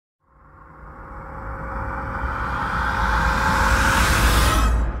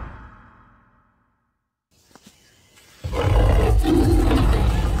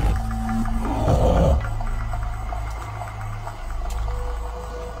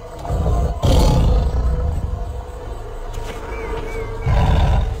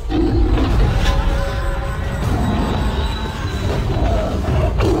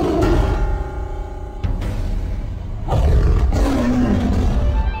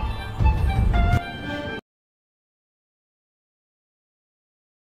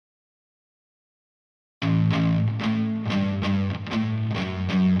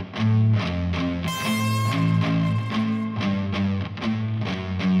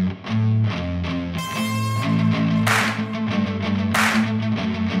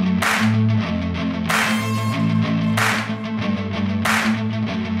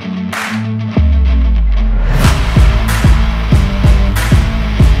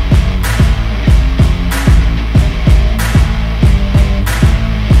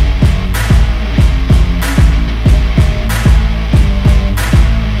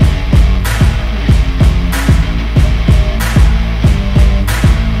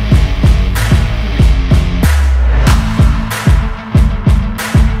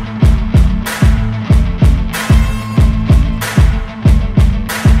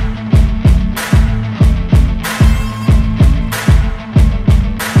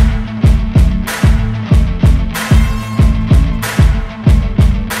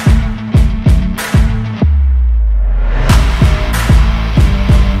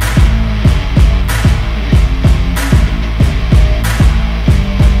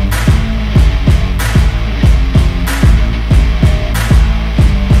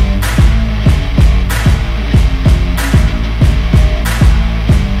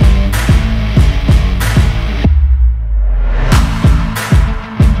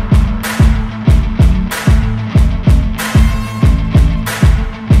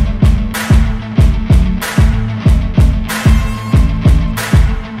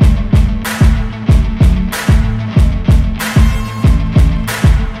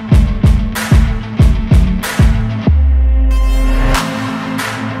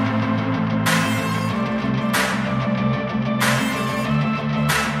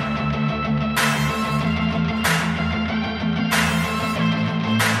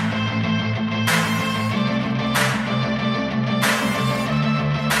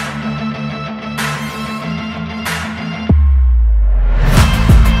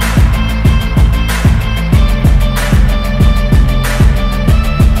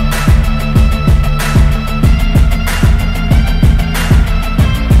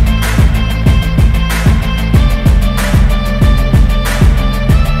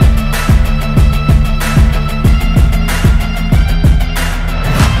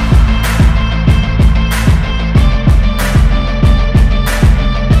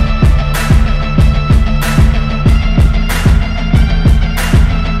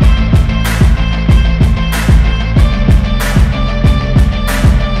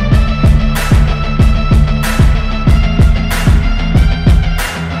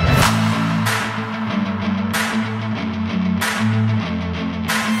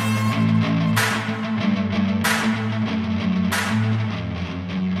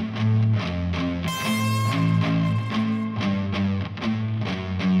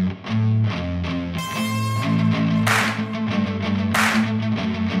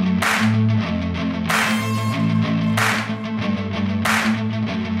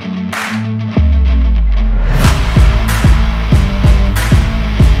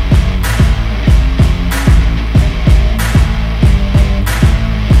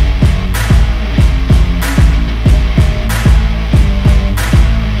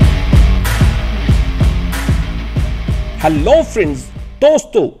Hello friends,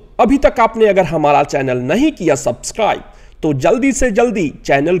 दोस्तों अभी तक आपने अगर हमारा चैनल नहीं किया सब्सक्राइब तो जल्दी से जल्दी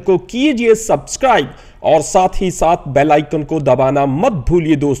चैनल को कीजिए सब्सक्राइब और साथ ही साथ बेल आइकन को दबाना मत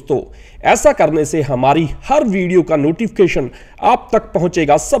भूलिए दोस्तों। ऐसा करने से हमारी हर वीडियो का नोटिफिकेशन आप तक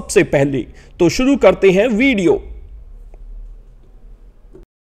पहुंचेगा सबसे पहले। तो शुरू करते हैं video.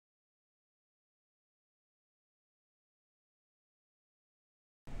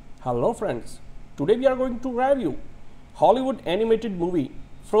 Hello friends, today we are going to review Hollywood animated movie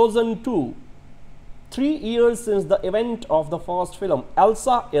Frozen 2. 3 years since the event of the first film,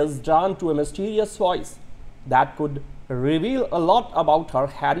 Elsa is drawn to a mysterious voice that could reveal a lot about her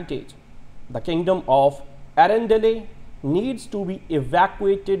heritage. The kingdom of Arendelle needs to be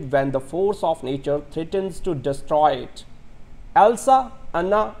evacuated when the force of nature threatens to destroy it. Elsa,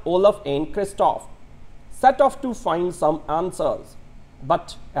 Anna, Olaf and Kristoff set off to find some answers.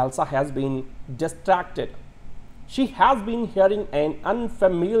 But Elsa has been distracted. She has been hearing an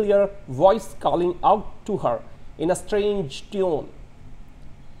unfamiliar voice calling out to her in a strange tune.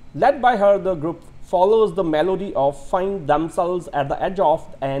 Led by her, the group follows the melody of find themselves at the edge of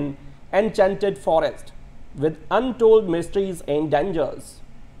an enchanted forest with untold mysteries and dangers.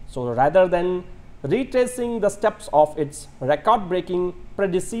 So rather than retracing the steps of its record-breaking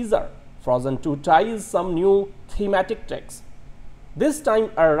predecessor, Frozen 2 tries some new thematic tricks. This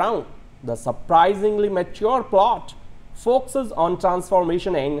time around, the surprisingly mature plot focuses on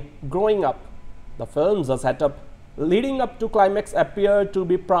transformation and growing up. The film's setup leading up to climax appear to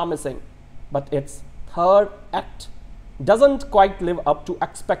be promising, but its third act doesn't quite live up to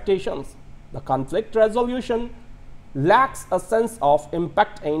expectations. The conflict resolution lacks a sense of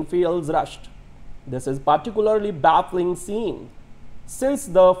impact and feels rushed. This is particularly baffling scene since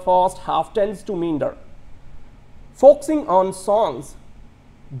the first half tends to meander, focusing on songs,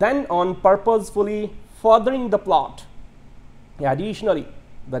 then on purposefully furthering the plot. Additionally,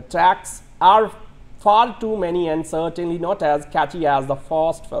 the tracks are far too many and certainly not as catchy as the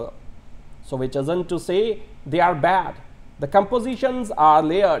first film. So which isn't to say they are bad. The compositions are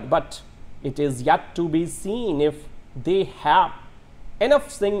layered, but it is yet to be seen if they have enough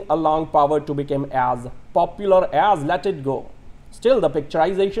sing-along power to become as popular as Let It Go. Still, the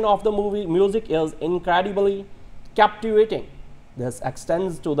picturization of the movie music is incredibly captivating. This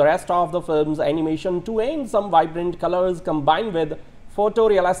extends to the rest of the film's animation too, and some vibrant colors combined with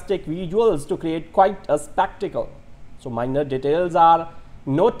photorealistic visuals to create quite a spectacle. So minor details are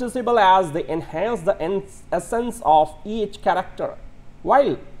noticeable as they enhance the essence of each character.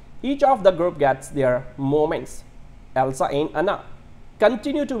 While each of the group gets their moments, Elsa and Anna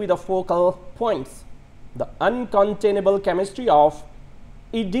continue to be the focal points. The uncontainable chemistry of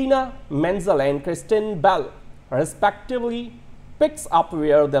Idina Menzel and Kristen Bell respectively picks up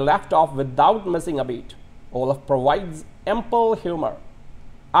where they left off without missing a beat. Olaf provides ample humor,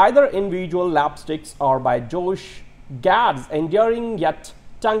 either in visual lapsticks or by Josh Gad's endearing yet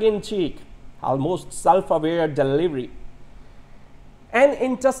tongue-in-cheek, almost self-aware delivery. An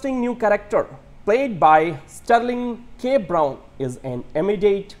interesting new character, played by Sterling K. Brown, is an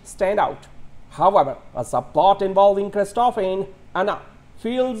immediate standout. However, a subplot involving Kristoff and Anna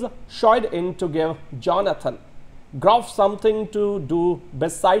feels shied in to give Jonathan Groff something to do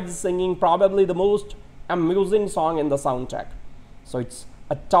besides singing probably the most amusing song in the soundtrack. So it's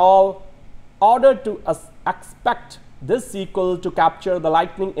a tall order to expect this sequel to capture the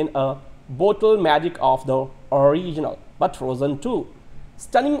lightning in a bottle magic of the original. But Frozen 2,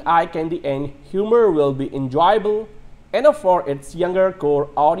 stunning eye candy and humor will be enjoyable enough for its younger core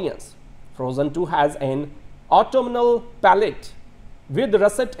audience. Frozen 2 has an autumnal palette with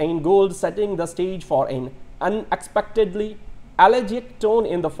russet and gold setting the stage for an unexpectedly elegiac tone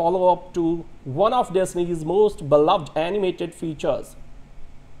in the follow-up to one of Disney's most beloved animated features.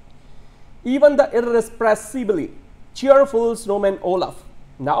 Even the irrepressibly cheerful snowman Olaf,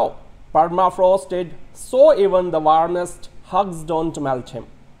 now permafrosted so even the warmest hugs don't melt him,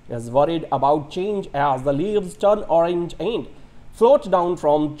 is worried about change as the leaves turn orange and float down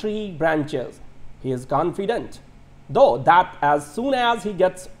from tree branches. He is confident, though, that as soon as he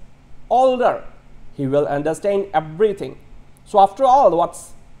gets older, he will understand everything. So after all,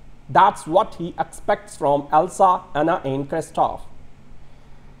 that's what he expects from Elsa, Anna and Kristoff.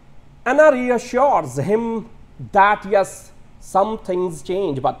 Anna reassures him that yes, some things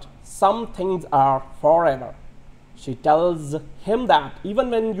change, but some things are forever. She tells him that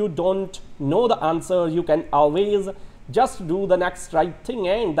even when you don't know the answer, you can always just do the next right thing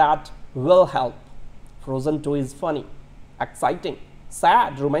and that will help. Frozen 2 is funny, exciting,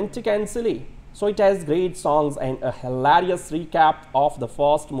 sad, romantic and silly. So it has great songs and a hilarious recap of the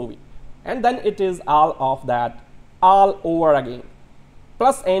first movie. And then it is all of that all over again,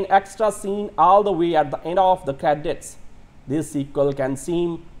 plus an extra scene all the way at the end of the credits. This sequel can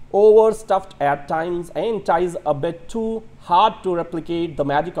seem overstuffed at times and tries a bit too hard to replicate the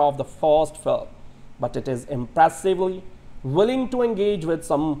magic of the first film, but it is impressively willing to engage with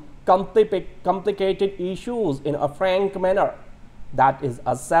some complicated issues in a frank manner that is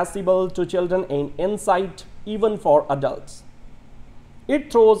accessible to children and insight even for adults.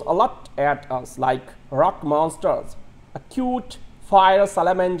 It throws a lot at us, like rock monsters, a cute fire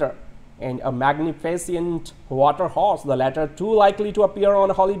salamander, and a magnificent water horse, the latter too likely to appear on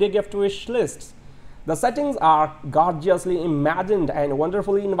holiday gift wish lists. The settings are gorgeously imagined and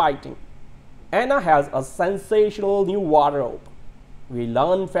wonderfully inviting. Anna has a sensational new wardrobe. We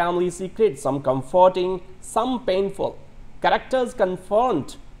learn family secrets, some comforting, some painful. Characters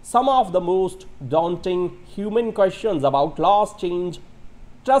confront some of the most daunting human questions about loss, change,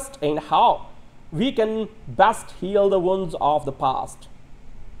 trust, and how we can best heal the wounds of the past.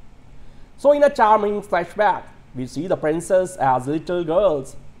 So in a charming flashback, we see the princess as little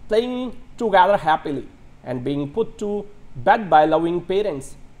girls playing together happily and being put to bed by loving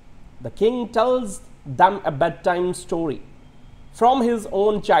parents. The king tells them a bedtime story from his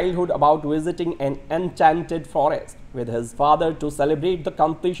own childhood about visiting an enchanted forest with his father to celebrate the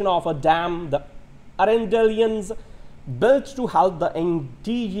completion of a dam the Arendelians built to help the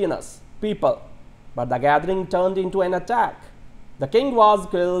indigenous people. But the gathering turned into an attack. The king was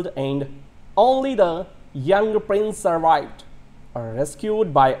killed and only the young prince survived,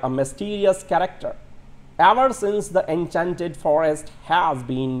 rescued by a mysterious character. Ever since, the enchanted forest has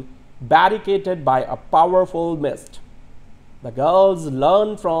been barricaded by a powerful mist. The girls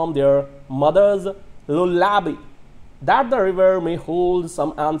learn from their mother's lullaby that the river may hold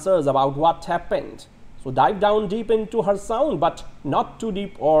some answers about what happened. So dive down deep into her sound, but not too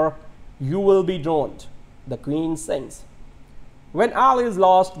deep or you will be drowned, the queen sings. When all is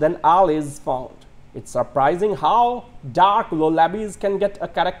lost, then all is found. It's surprising how dark lullabies can get a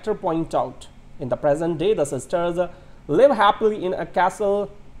character point out. In the present day, the sisters live happily in a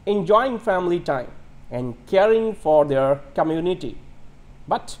castle, enjoying family time and caring for their community.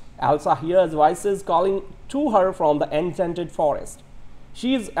 But Elsa hears voices calling to her from the enchanted forest.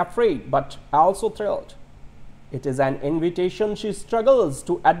 She is afraid but also thrilled. It is an invitation she struggles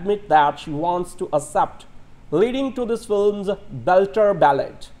to admit that she wants to accept, leading to this film's belter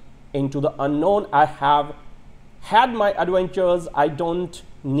ballad. Into the unknown I have had my adventures, I don't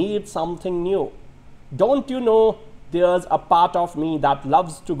need something new. Don't you know there's a part of me that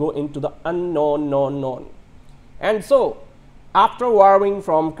loves to go into the unknown. And so, after borrowing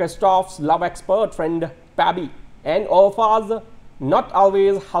from Christophe's love expert friend Pabby and Olfa's not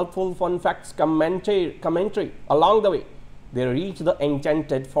always helpful fun facts commentary along the way, they reach the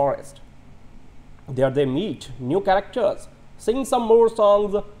enchanted forest. There they meet new characters, sing some more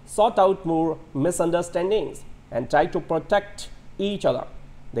songs, sort out more misunderstandings, and try to protect each other.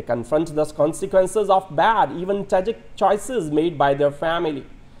 They confront the consequences of bad, even tragic choices made by their family.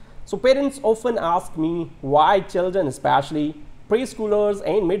 So parents often ask me why children, especially preschoolers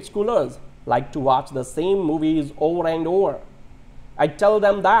and mid-schoolers, like to watch the same movies over and over. I tell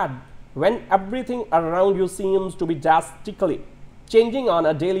them that when everything around you seems to be drastically changing on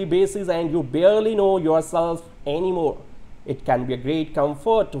a daily basis and you barely know yourself anymore, it can be a great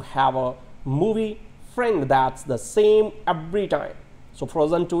comfort to have a movie friend that's the same every time. So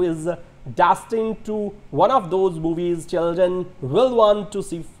Frozen 2 is destined to one of those movies children will want to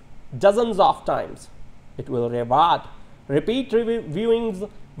see dozens of times. It will reward repeat viewings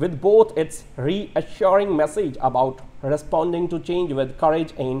with both its reassuring message about responding to change with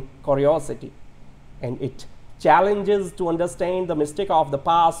courage and curiosity, and it challenges to understand the mistake of the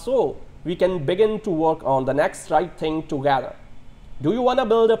past so we can begin to work on the next right thing together. Do you want to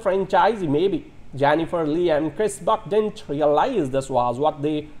build a franchise? Maybe Jennifer Lee and Chris Buck didn't realize this was what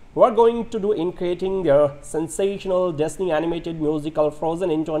they were going to do in creating their sensational Disney animated musical Frozen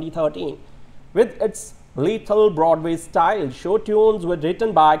in 2013. With its lethal Broadway style, show tunes were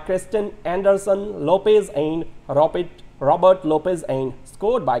written by Kristen Anderson-Lopez and Robert Lopez and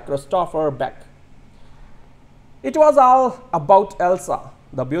scored by Christopher Beck. It was all about Elsa,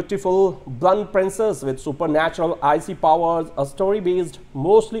 the beautiful blonde princess with supernatural icy powers, a story based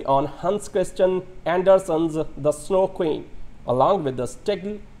mostly on Hans Christian Andersen's The Snow Queen, along with the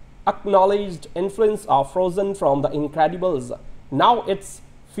still acknowledged influence of Frozen from The Incredibles. Now its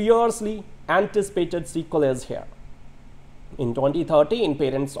fiercely anticipated sequel is here. In 2013,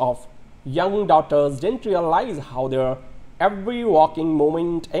 parents of young daughters didn't realize how their every walking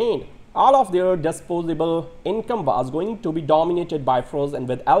moment and all of their disposable income was going to be dominated by Frozen,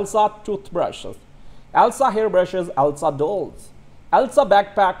 with Elsa toothbrushes Elsa hairbrushes, Elsa dolls, Elsa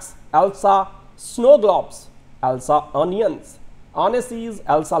backpacks, Elsa snow globes, Elsa onions, Onesies,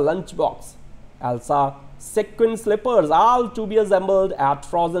 Elsa lunchbox, Elsa sequin slippers, all to be assembled at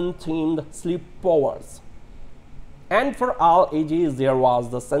Frozen-themed sleepovers. And for all ages, there was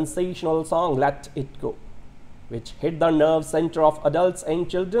the sensational song Let It Go, which hit the nerve center of adults and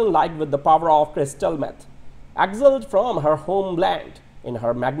children like with the power of crystal meth. Exiled from her homeland in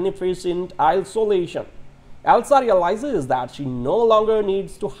her magnificent isolation, Elsa realizes that she no longer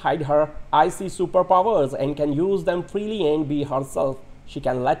needs to hide her icy superpowers and can use them freely and be herself. She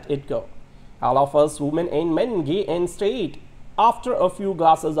can let it go. All of us, women and men, gay and straight, after a few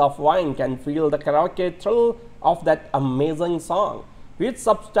glasses of wine can feel the karaoke thrill of that amazing song, which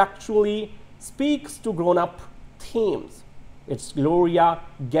subtextually speaks to grown-up themes. It's Gloria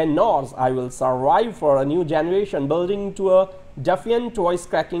Gaynor's I Will Survive for a New Generation, building to a defiant,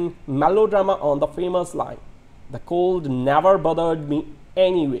 voice-cracking melodrama on the famous line, "The cold never bothered me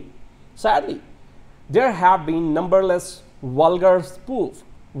anyway." Sadly, there have been numberless vulgar spoof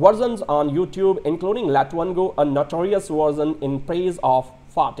versions on YouTube, including Let One Go, a notorious version in praise of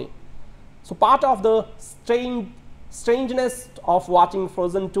farting. So part of the strangeness of watching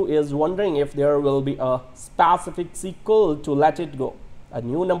Frozen 2 is wondering if there will be a specific sequel to Let It Go, a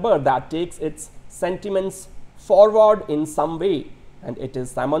new number that takes its sentiments forward in some way, and it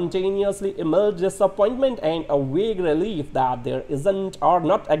is simultaneously immersed disappointment and a vague relief that there isn't, or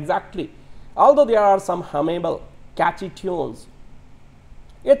not exactly, although there are some hummable, catchy tunes.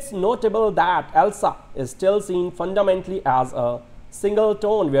 It's notable that Elsa is still seen fundamentally as a single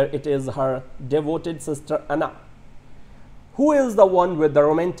tone, where it is her devoted sister Anna who is the one with the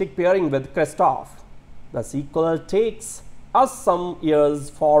romantic pairing with Kristoff. The sequel takes us some years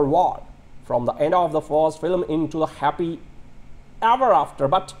forward from the end of the first film into the happy ever after,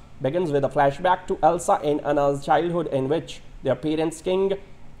 but begins with a flashback to Elsa and Anna's childhood, in which their parents, King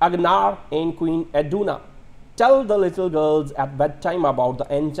Agnar and Queen Eduna, tell the little girls at bedtime about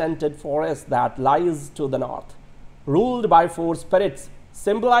the enchanted forest that lies to the north, ruled by 4 spirits,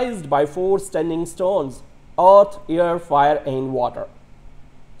 symbolized by 4 standing stones: earth, air, fire, and water.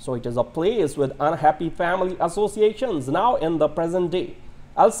 So it is a place with unhappy family associations. Now in the present day,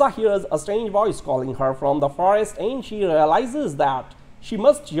 Elsa hears a strange voice calling her from the forest, and she realizes that she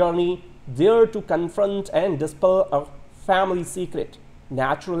must journey there to confront and dispel a family secret.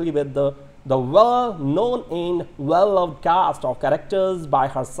 Naturally, with the well-known and well-loved cast of characters by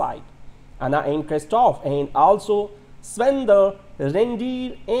her side, Anna and Kristoff, and also Sven the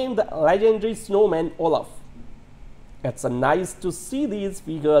reindeer and the legendary snowman Olaf. It's nice to see these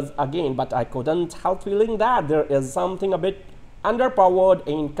figures again, but I couldn't help feeling that there is something a bit underpowered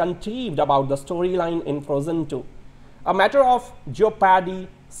and contrived about the storyline in Frozen 2. A matter of jeopardy,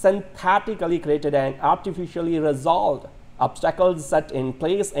 synthetically created and artificially resolved, obstacles set in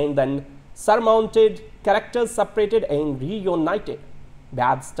place and then surmounted, characters separated and reunited,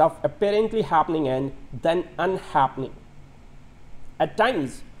 bad stuff apparently happening and then unhappening. At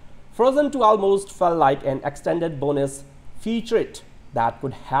times, Frozen 2 almost felt like an extended bonus featurette that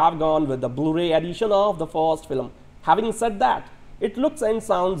could have gone with the Blu-ray edition of the first film. Having said that, it looks and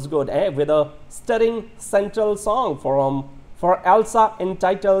sounds good, with a stirring central song for Elsa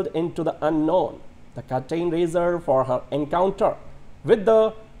entitled Into the Unknown, the curtain raiser for her encounter with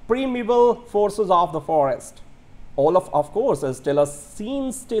the primeval forces of the forest. Olaf, of course, is still a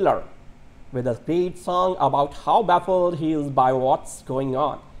scene stealer, with a great song about how baffled he is by what's going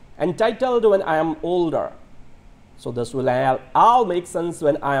on, entitled When I Am Older. So this will all make sense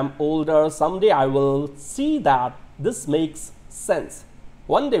when I am older. Someday I will see that this makes sense.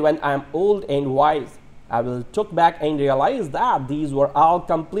 One day when I am old and wise, I will look back and realize that these were all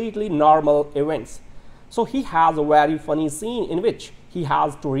completely normal events. So he has a very funny scene in which he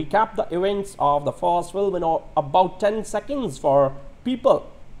has to recap the events of the first film in about 10 seconds for people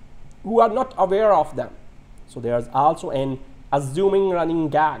who are not aware of them. So there's also an assuming running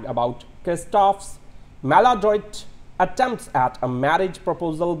gag about Kristoff's maladroit attempts at a marriage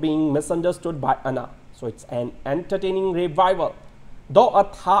proposal being misunderstood by Anna. So it's an entertaining revival, though a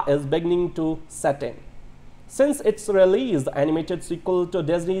thaw is beginning to set in. Since its release, the animated sequel to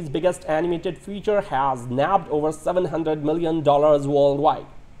Disney's biggest animated feature has nabbed over $700 million worldwide.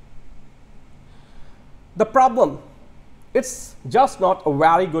 The problem: it's just not a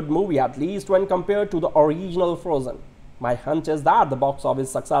very good movie, at least when compared to the original Frozen. My hunch is that the box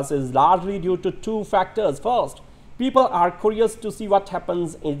office success is largely due to 2 factors. First, people are curious to see what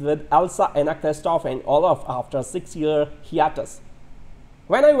happens with Elsa, Anna, Kristoff, and Olaf after a 6-year hiatus.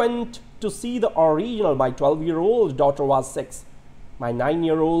 When I went to see the original, my 12-year-old daughter was 6. My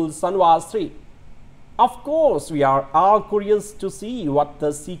 9-year-old son was 3. Of course, we are all curious to see what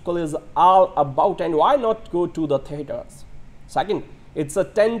the sequel is all about, and why not go to the theaters? Second, it's a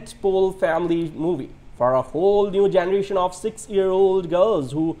tentpole family movie for a whole new generation of 6-year-old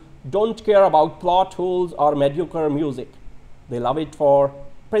girls who don't care about plot holes or mediocre music. They love it for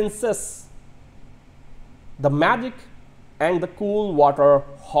princess, the magic, and the cool water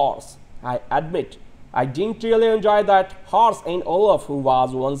horse. I admit, I didn't really enjoy that horse and Olaf, who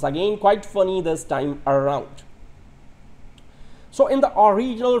was once again quite funny this time around. So in the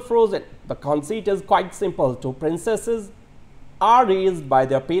original Frozen, the conceit is quite simple. Two princesses are raised by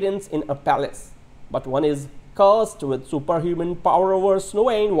their parents in a palace, but one is cursed with superhuman power over snow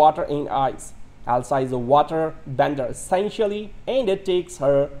and water and ice. Elsa is a water bender essentially, and it takes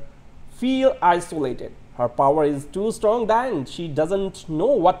her feel isolated. Her power is too strong that she doesn't know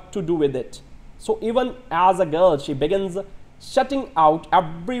what to do with it. So even as a girl, she begins shutting out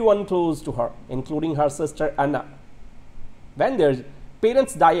everyone close to her, including her sister Anna. When their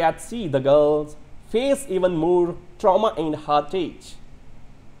parents die at sea, the girls face even more trauma and heartache.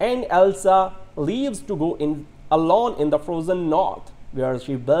 And Elsa leaves to go alone in the frozen north, where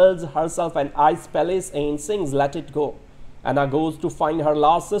she builds herself an ice palace and sings Let It Go. Anna goes to find her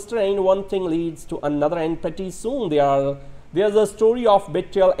lost sister, and one thing leads to another, and pretty soon there's a story of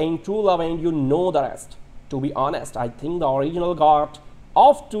betrayal and true love, and you know the rest. To be honest, I think the original got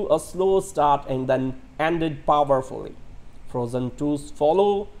off to a slow start and then ended powerfully. Frozen 2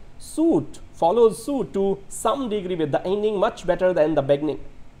 follows suit to some degree, with the ending much better than the beginning.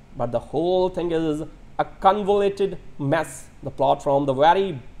 But the whole thing is a convoluted mess. The plot from the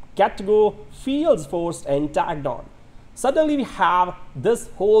very get-go feels forced and tagged on. Suddenly we have this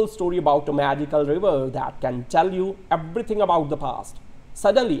whole story about a magical river that can tell you everything about the past.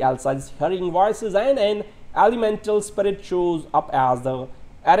 Suddenly Elsa is hearing voices, and an elemental spirit shows up as the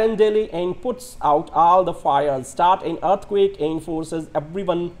Arendelle and puts out all the fires, starts an earthquake, and forces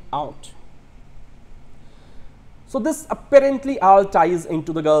everyone out. So this apparently all ties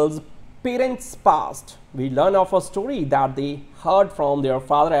into the girls' parents' past. We learn of a story that they heard from their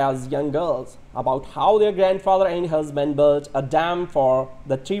father as young girls about how their grandfather and husband built a dam for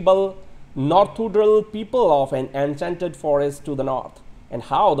the tribal Northudral people of an enchanted forest to the north, and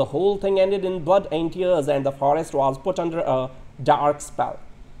how the whole thing ended in blood and tears, and the forest was put under a dark spell.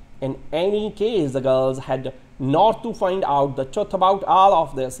 In any case, the girls had not to find out the truth about all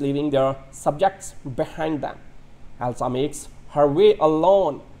of this, leaving their subjects behind them. Elsa makes her way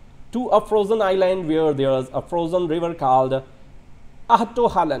alone to a frozen island where there is a frozen river called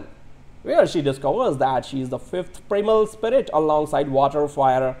Ahtohallan, where she discovers that she is the fifth primal spirit alongside water,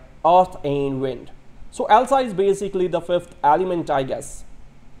 fire, earth, and wind. So Elsa is basically the fifth element, I guess.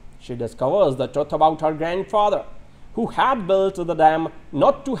 She discovers the truth about her grandfather, who had built the dam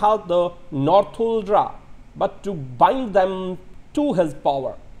not to help the Northuldra, but to bind them to his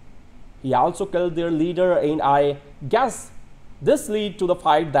power. He also killed their leader, and I guess this led to the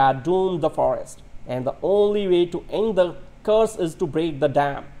fight that doomed the forest. And the only way to end the curse is to break the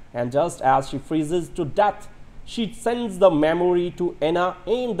dam. And just as she freezes to death, she sends the memory to Anna,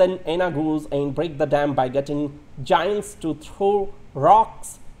 and then Anna goes and breaks the dam by getting giants to throw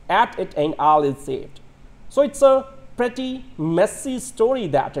rocks at it, and all is saved. So it's a pretty messy story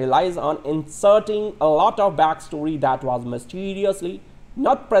that relies on inserting a lot of backstory that was mysteriously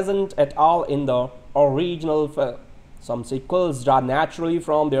not present at all in the original film. Some sequels draw naturally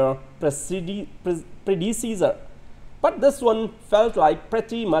from their predecessor, but this one felt like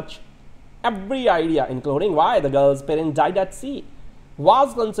pretty much every idea, including why the girl's parents died at sea,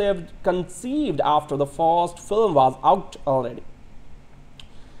 was conceived after the first film was out already.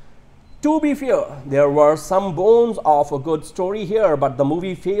 To be fair, there were some bones of a good story here, but the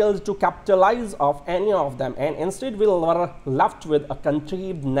movie failed to capitalize off any of them, and instead we were left with a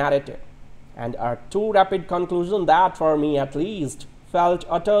contrived narrative and a too rapid conclusion that, for me at least, felt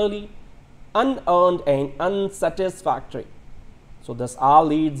utterly unearned and unsatisfactory. So this all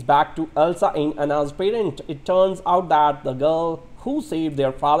leads back to Elsa and Anna's parent. It turns out that the girl who saved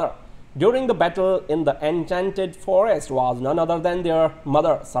their father during the battle in the enchanted forest was none other than their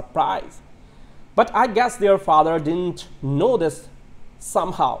mother. Surprise! But I guess their father didn't know this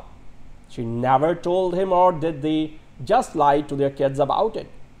somehow. She never told him, or did they just lie to their kids about it?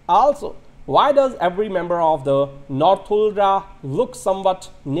 Also, why does every member of the Northuldra look somewhat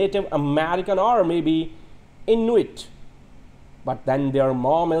Native American or maybe Inuit? But then their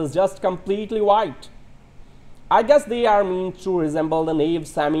mom is just completely white. I guess they are meant to resemble the native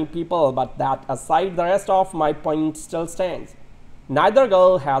Sami people, but that aside, the rest of my point still stands. Neither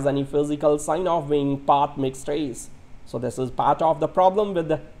girl has any physical sign of being part mixed race. So this is part of the problem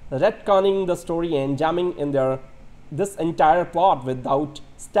with retconning the story and jamming in this entire plot without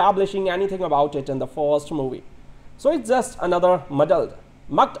establishing anything about it in the first movie. So it's just another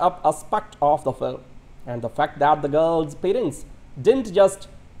mucked up aspect of the film. And the fact that the girl's parents didn't just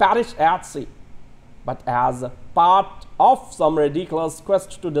perish at sea, but as part of some ridiculous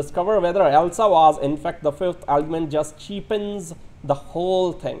quest to discover whether Elsa was in fact the fifth element just cheapens the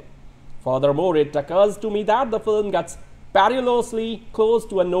whole thing. Furthermore, it occurs to me that the film gets perilously close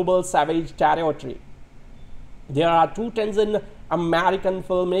to a noble savage territory. There are two trends in American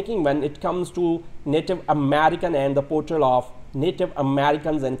filmmaking when it comes to Native American and the portrayal of Native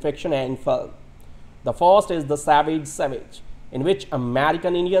Americans in fiction and film. The first is the savage, in which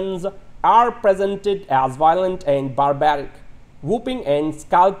American Indians are presented as violent and barbaric, whooping and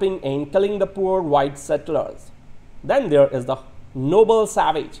scalping and killing the poor white settlers. Then there is the noble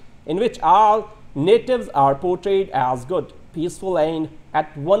savage, in which all natives are portrayed as good, peaceful and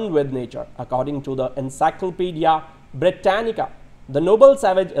at one with nature. According to the Encyclopedia Britannica, the noble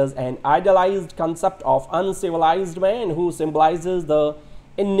savage is an idealized concept of uncivilized man who symbolizes the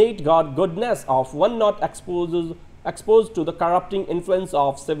innate goodness of one not exposed to the corrupting influence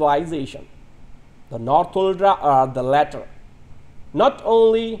of civilization. The Northuldra are the latter. Not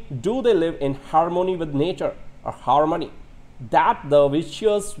only do they live in harmony with nature, or harmony that the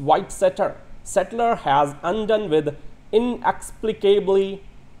vicious white settler has undone with inexplicably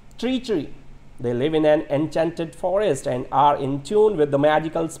treachery. They live in an enchanted forest and are in tune with the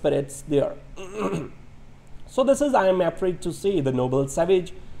magical spirits there. So this is, I am afraid to say, the noble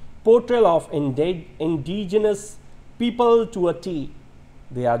savage portrayal of indigenous people to a T.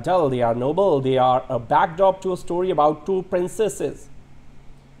 They are dull, they are noble, they are a backdrop to a story about two princesses.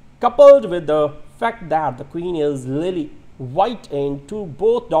 Coupled with the fact that the queen is lily white and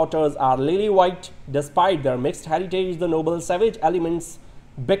both daughters are lily white, despite their mixed heritage, the noble savage elements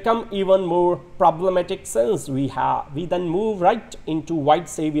become even more problematic since we then move right into white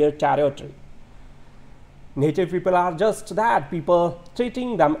savior territory. Native people are just that. People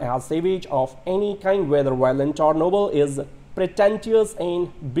treating them as savage of any kind, whether violent or noble, is pretentious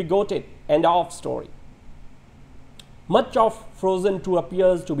and bigoted. End of story. Much of Frozen 2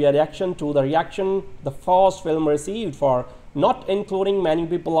 appears to be a reaction to the reaction the first film received for not including many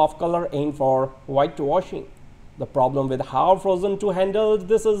people of color and for whitewashing. The problem with how Frozen 2 handled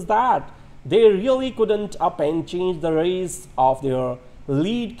this is that they really couldn't up and change the race of their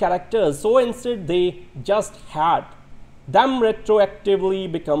lead characters, so instead they just had them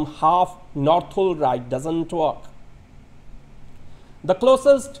retroactively become half Northuldra. It doesn't work. The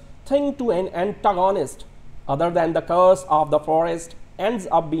closest thing to an antagonist other than the curse of the forest ends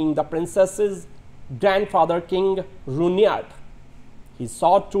up being the princess's grandfather, King Runyard. He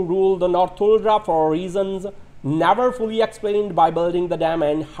sought to rule the Northuldra for reasons never fully explained by building the dam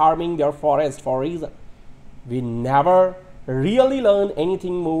and harming their forest for reason. We never really learn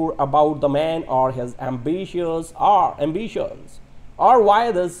anything more about the man or his ambitions or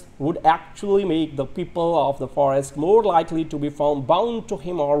why this would actually make the people of the forest more likely to be found bound to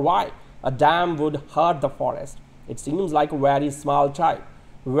him, or why a dam would hurt the forest. It seems like a very small tribe,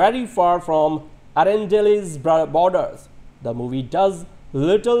 very far from Arundel's borders. The movie does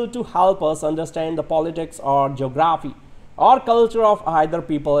little to help us understand the politics or geography or culture of either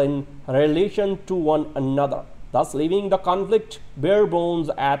people in relation to one another, thus leaving the conflict bare bones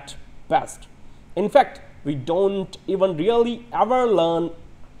at best. In fact, we don't even really ever learn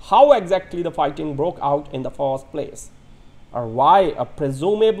how exactly the fighting broke out in the first place, or why a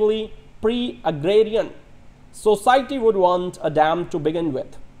presumably pre-agrarian society would want a dam to begin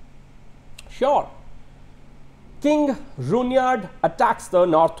with. Sure, King Runyard attacks the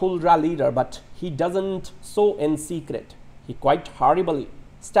Northuldra leader, but he doesn't so in secret. He quite horribly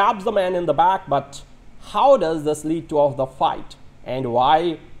stabs the man in the back, but how does this lead to the fight? And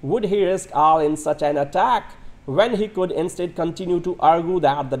why would he risk all in such an attack when he could instead continue to argue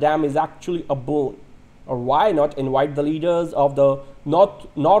that the dam is actually a boon? Or why not invite the leaders of the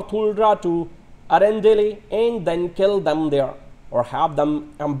Northuldra to Arundel and then kill them there, or have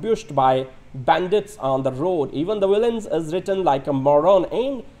them ambushed by bandits on the road? Even the villains is written like a moron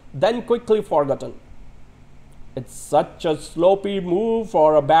and then quickly forgotten. It's such a sloppy move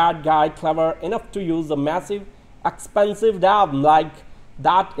for a bad guy clever enough to use a massive, expensive dam like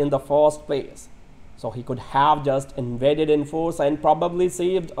that in the first place. So he could have just invaded in force and probably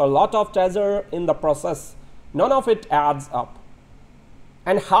saved a lot of treasure in the process. None of it adds up.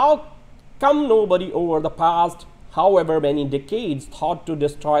 And how come nobody over the past however many decades thought to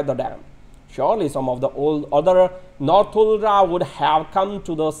destroy the dam? Surely some of the other Northuldra would have come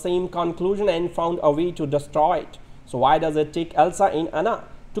to the same conclusion and found a way to destroy it. So why does it take Elsa and Anna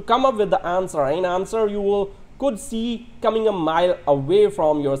to come up with the answer, an answer could see coming a mile away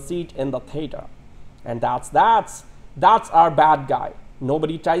from your seat in the theater. And that's our bad guy.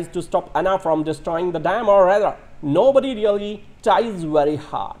 Nobody tries to stop Anna from destroying the dam, or rather, nobody really tries very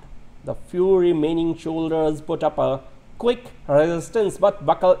hard. The few remaining soldiers put up a quick resistance but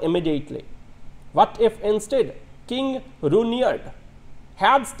buckle immediately. What if instead King Runyard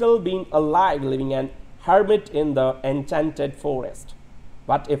had still been alive, living an hermit in the enchanted forest?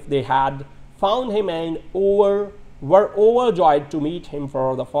 What if they had found him and were overjoyed to meet him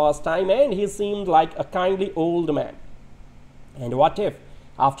for the first time, and he seemed like a kindly old man? And what if,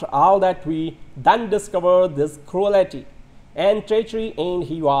 after all that, we then discovered this cruelty and treachery, and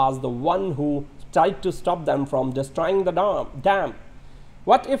he was the one who tried to stop them from destroying the dam?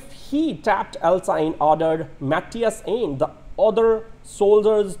 What if he tapped Elsa and ordered Matthias and the other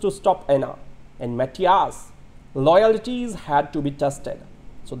soldiers to stop Anna, and Matthias' loyalties had to be tested?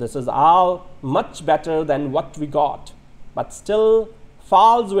 So this is all much better than what we got, but still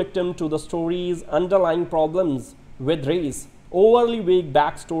falls victim to the story's underlying problems with race, overly vague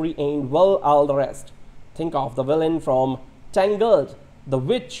backstory, and well, all the rest. Think of the villain from Tangled. The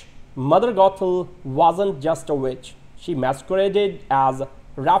witch, Mother Gothel, wasn't just a witch. She masqueraded as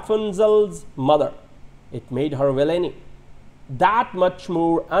Rapunzel's mother. It made her villainy that much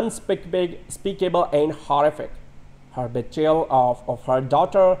more unspeakable and horrific. Her betrayal of her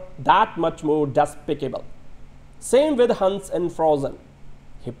daughter that much more despicable. Same with Hans in Frozen.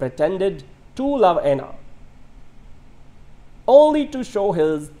 He pretended to love Anna, only to show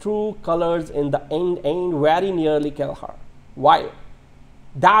his true colors in the end and very nearly kill her. While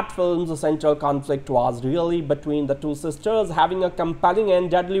that film's central conflict was really between the two sisters, having a compelling and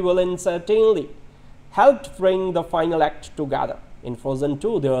deadly villain certainly helped bring the final act together. In Frozen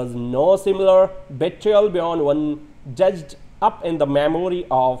 2, there was no similar betrayal beyond one judged up in the memory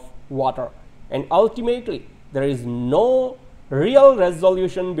of water, and ultimately there is no real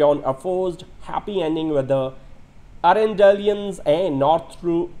resolution beyond a forced happy ending with the Arendelians and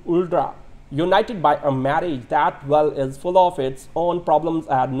Northuldra united by a marriage that, well, is full of its own problems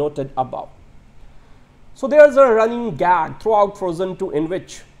as noted above. So there's a running gag throughout Frozen 2 in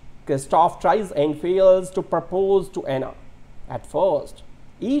which Kristoff tries and fails to propose to Anna. At first,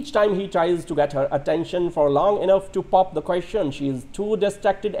 each time he tries to get her attention for long enough to pop the question, she is too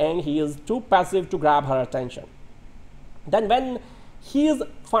distracted and he is too passive to grab her attention. Then when he is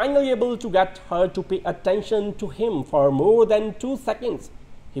finally able to get her to pay attention to him for more than 2 seconds,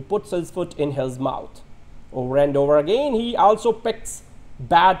 he puts his foot in his mouth. Over and over again, he also picks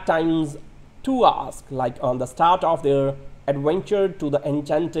bad times to ask, like on the start of their adventure to the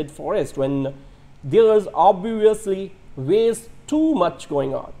enchanted forest when there is obviously ways too much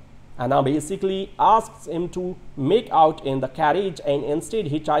going on. Anna basically asks him to make out in the carriage, and instead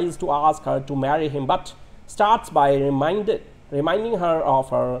he tries to ask her to marry him, but starts by reminding her of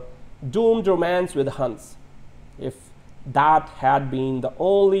her doomed romance with Hans. If that had been the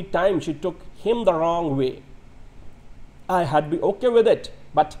only time she took him the wrong way, I had been okay with it.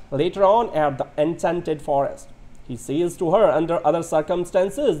 But later on at the enchanted forest, he says to her under other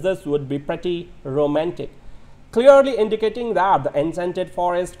circumstances this would be pretty romantic, clearly indicating that the enchanted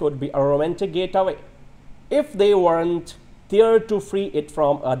forest could be a romantic getaway if they weren't there to free it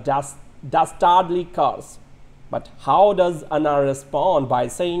from a dastardly curse. But how does Anna respond? By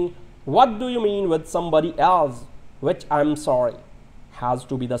saying, "What do you mean with somebody else?" Which, I'm sorry, has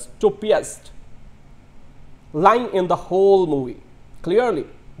to be the stupidest line in the whole movie. Clearly,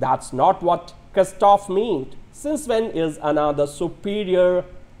 that's not what Kristoff meant. Since when is Anna the superior,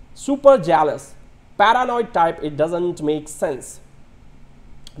 super jealous, paranoid type? It doesn't make sense.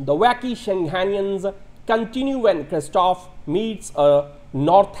 The wacky shenanigans continue when Kristoff meets a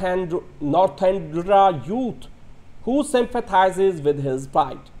Northuldra youth who sympathizes with his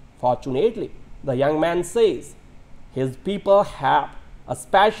plight. Fortunately, the young man says his people have a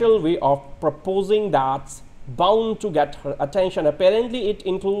special way of proposing that's bound to get her attention. Apparently, it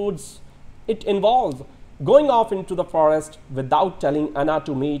involves going off into the forest without telling Anna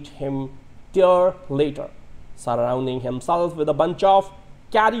to meet him there later, surrounding himself with a bunch of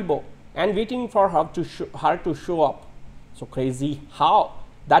caribou and waiting for her to show up. So crazy how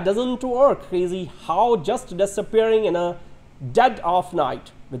that doesn't work. Crazy how just disappearing in a dead of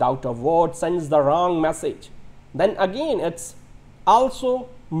night without a word sends the wrong message. Then again, it's also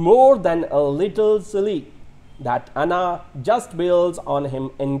more than a little silly that Anna just bails on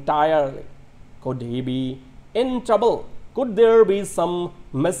him entirely. Could he be in trouble? Could there be some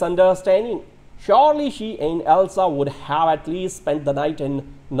misunderstanding? Surely she and Elsa would have at least spent the night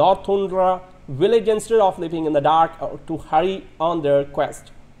in Northuldra village instead of living in the dark to hurry on their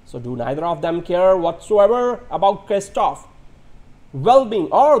quest. So do neither of them care whatsoever about Kristoff's well-being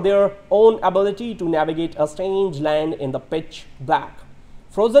or their own ability to navigate a strange land in the pitch black?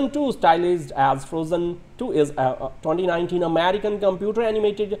 Frozen 2, stylized as Frozen 2, is a 2019 American computer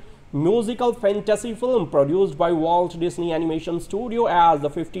animated musical fantasy film produced by Walt Disney Animation Studios as the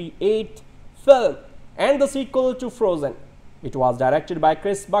 58th film and the sequel to Frozen. It was directed by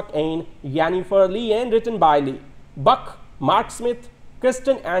Chris Buck and Jennifer Lee and written by Lee, Buck, Marc Smith,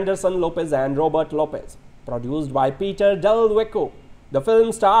 Kristen Anderson-Lopez and Robert Lopez. Produced by Peter Del Vecho. The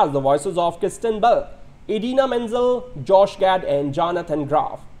film stars the voices of Kristen Bell, Idina Menzel, Josh Gad and Jonathan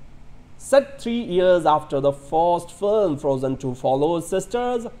Groff. Set 3 years after the first film, Frozen 2 follows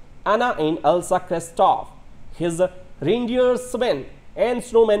sisters Anna and Elsa Kristoff, his reindeer Sven and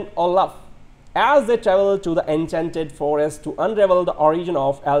snowman Olaf, as they travel to the enchanted forest to unravel the origin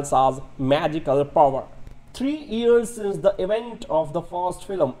of Elsa's magical power. 3 years since the event of the first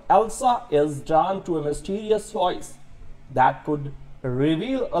film, Elsa is drawn to a mysterious voice that could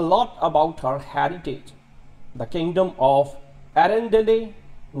reveal a lot about her heritage. The kingdom of Arendelle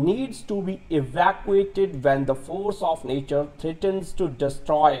needs to be evacuated when the force of nature threatens to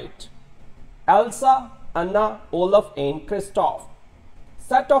destroy it. Elsa, Anna, Olaf and Kristoff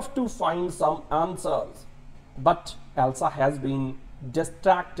set off to find some answers, but Elsa has been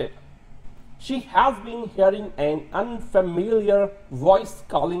distracted. She has been hearing an unfamiliar voice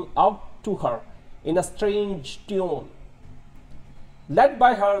calling out to her in a strange tune. Led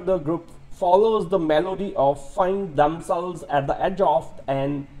by her, the group follows the melody of find themselves at the edge of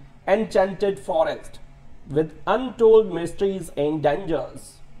an enchanted forest with untold mysteries and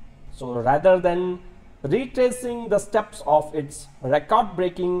dangers. So rather than retracing the steps of its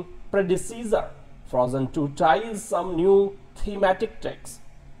record-breaking predecessor, Frozen 2 tries some new thematic tricks.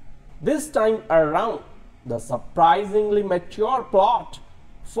 This time around, the surprisingly mature plot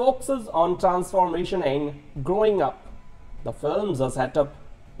focuses on transformation and growing up. The film's setup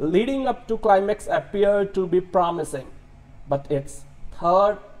leading up to climax appear to be promising, but its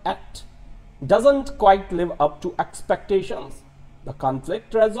third act doesn't quite live up to expectations. The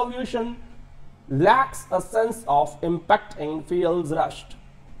conflict resolution lacks a sense of impact and feels rushed.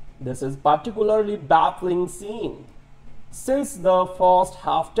 This is particularly baffling scene since the first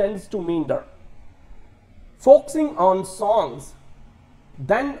half tends to meander, focusing on songs,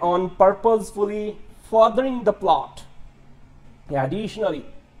 then on purposefully furthering the plot. Additionally,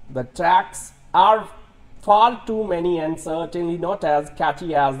 the tracks are far too many and certainly not as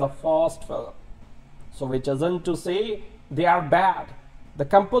catchy as the first film. So which isn't to say they are bad. The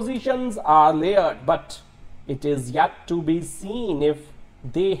compositions are layered, but it is yet to be seen if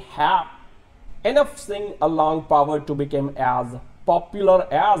they have enough sing-along power to become as popular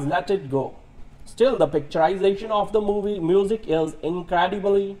as Let It Go. Still, the picturization of the movie music is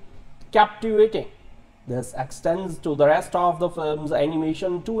incredibly captivating. This extends to the rest of the film's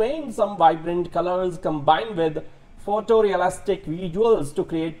animation too, and some vibrant colors combined with photorealistic visuals to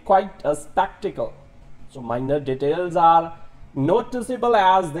create quite a spectacle. So minor details are noticeable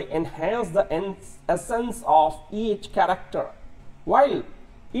as they enhance the essence of each character, while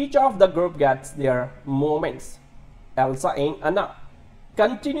each of the group gets their moments. Elsa and Anna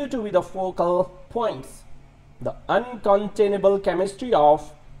continue to be the focal points. The uncontainable chemistry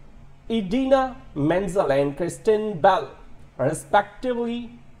of Idina Menzel and Kristen Bell,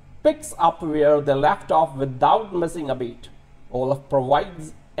 respectively, picks up where they left off without missing a beat. Olaf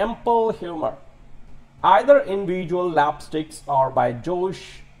provides ample humor, either in visual lapsticks or by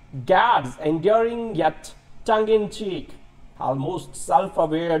Josh Gad's endearing yet tongue-in-cheek, almost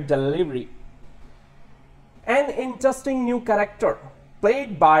self-aware delivery. An interesting new character,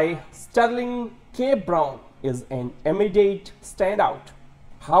 played by Sterling K. Brown, is an immediate standout.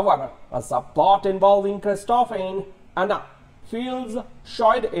 However, a subplot involving Kristoff and Anna feels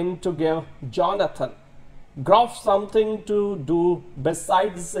shoehorned in to give Jonathan Groff something to do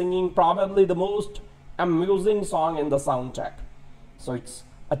besides singing probably the most amusing song in the soundtrack. So it's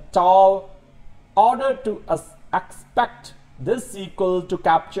a tall order to expect this sequel to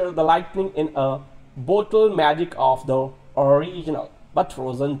capture the lightning in a bottle magic of the original. But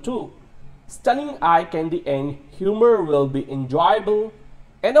Frozen 2, stunning eye candy and humor will be enjoyable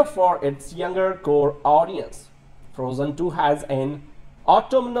enough for its younger core audience. Frozen 2 has an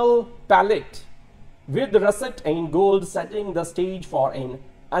autumnal palette, with russet and gold setting the stage for an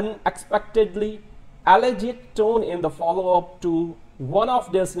unexpectedly elegiac tone in the follow-up to one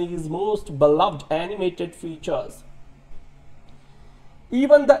of Disney's most beloved animated features.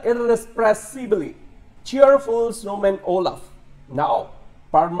 Even the irrepressibly cheerful snowman Olaf, now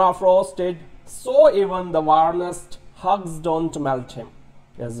permafrosted, so even the warmest hugs don't melt him.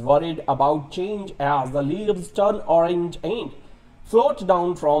 is worried about change as the leaves turn orange and float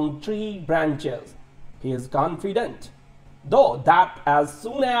down from tree branches. He is confident, though, that as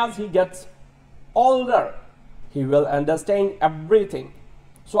soon as he gets older, he will understand everything.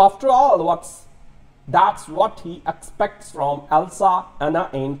 So after all, that's what he expects from Elsa, Anna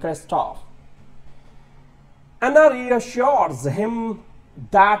and Kristoff. Anna reassures him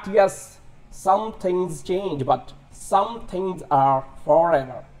that yes, some things change, but some things are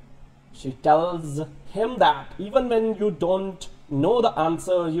forever. She tells him that even when you don't know the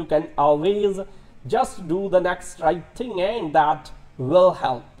answer, you can always just do the next right thing, and that will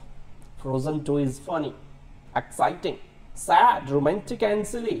help. Frozen 2 is funny, exciting, sad, romantic and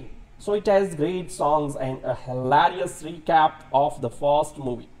silly. So it has great songs and a hilarious recap of the first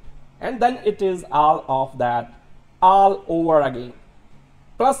movie. And then it is all of that all over again.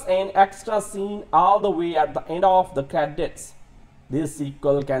 Plus an extra scene all the way at the end of the credits. This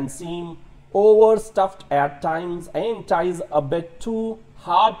sequel can seem overstuffed at times and tries a bit too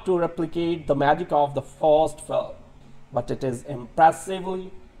hard to replicate the magic of the first film. But it is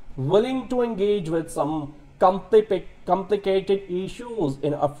impressively willing to engage with some complicated issues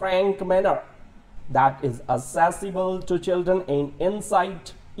in a frank manner that is accessible to children and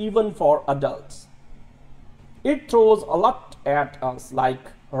insight even for adults. It throws a lot at us,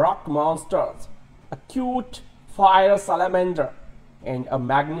 like rock monsters, a cute fire salamander, and a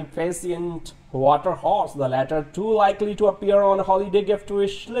magnificent water horse, the latter two likely to appear on holiday gift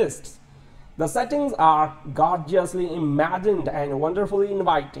wish lists. The settings are gorgeously imagined and wonderfully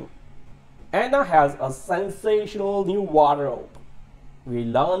inviting. Anna has a sensational new wardrobe. We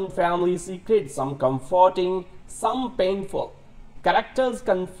learn family secrets, some comforting, some painful. Characters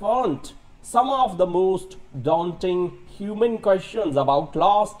confront some of the most daunting human questions about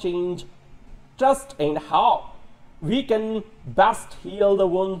loss, change, trust, and how we can best heal the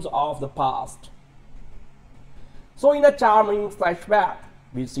wounds of the past. So in a charming flashback,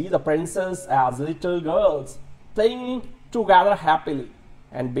 we see the princess as little girls playing together happily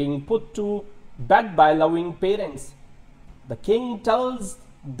and being put to bed by loving parents. The king tells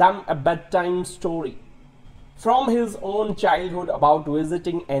them a bedtime story from his own childhood about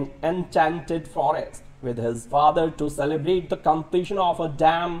visiting an enchanted forest with his father to celebrate the completion of a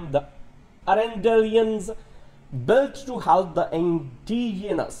dam the Arendelians built to help the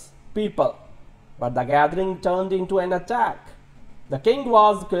indigenous people. But the gathering turned into an attack. The king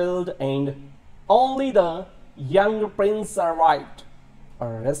was killed and only the young prince survived,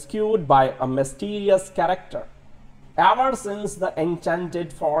 rescued by a mysterious character. Ever since, the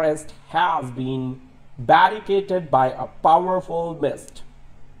enchanted forest has been barricaded by a powerful mist.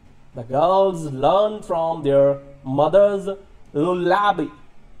 The girls learn from their mother's lullaby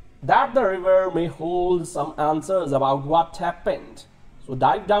that the river may hold some answers about what happened. So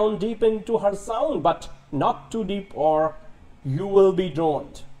dive down deep into her sound, but not too deep or you will be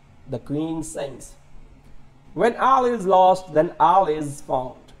drowned, the queen sings. When all is lost, then all is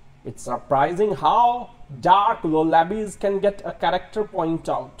found. It's surprising how dark lullabies can get a character point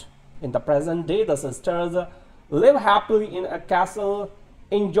out. In the present day, the sisters live happily in a castle,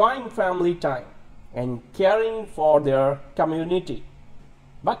 enjoying family time and caring for their community.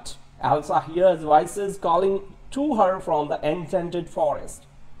 But Elsa hears voices calling to her from the enchanted forest.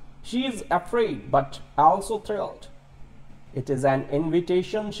 She is afraid but also thrilled. It is an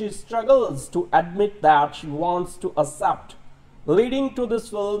invitation she struggles to admit that she wants to accept, leading to this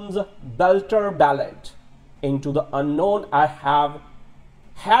film's belter ballad. Into the unknown I have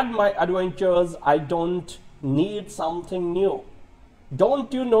had my adventures, I don't need something new.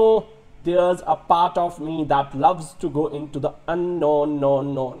 Don't you know there's a part of me that loves to go into the unknown,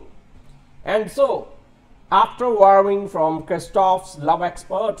 known. And so, after borrowing from Kristoff's love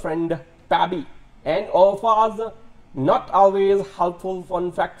expert friend Pabby and Olfa's not always helpful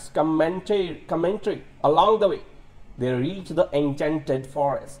fun facts commentary along the way, they reach the enchanted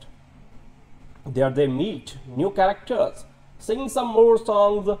forest. There they meet new characters, sing some more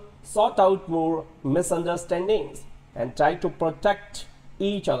songs, sort out more misunderstandings, and try to protect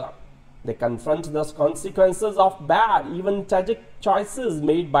each other. They confront the consequences of bad, even tragic choices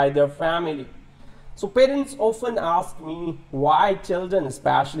made by their family. So parents often ask me why children,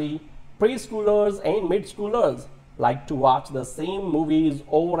 especially preschoolers and mid-schoolers, like to watch the same movies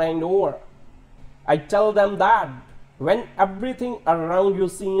over and over. I tell them that when everything around you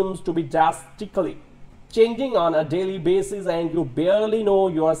seems to be drastically changing on a daily basis and you barely know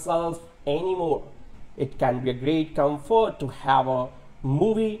yourself anymore, it can be a great comfort to have a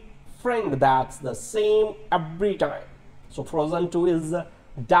movie friend that's the same every time. So Frozen 2 is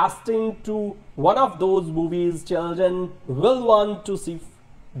destined to one of those movies children will want to see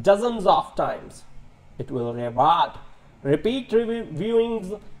dozens of times. It will reward repeat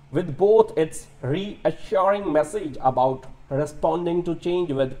viewings with both its reassuring message about responding to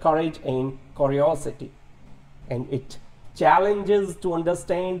change with courage and curiosity, and it challenges to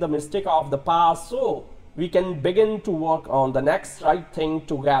understand the mistake of the past so we can begin to work on the next right thing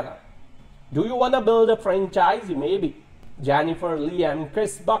together. Do you want to build a franchise? Maybe. Jennifer Lee and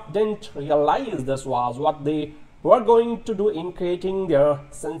Chris Buck didn't realize this was what they were going to do in creating their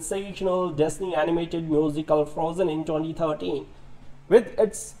sensational Disney animated musical Frozen in 2013. With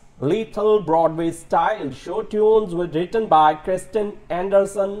its lethal Broadway style, show tunes were written by Kristen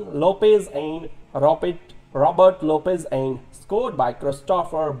Anderson-Lopez and Robert Lopez and scored by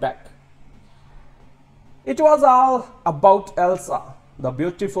Christopher Beck. It was all about Elsa, the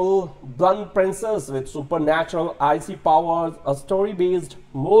beautiful blonde princess with supernatural icy powers, a story based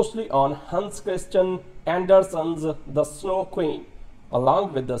mostly on Hans Christian Andersen's The Snow Queen,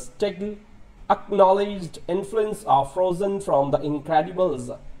 along with the still acknowledged influence of Frozen from The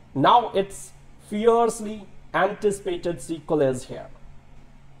Incredibles. Now its fiercely anticipated sequel is here.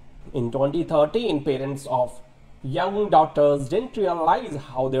 In 2013, parents of young daughters didn't realize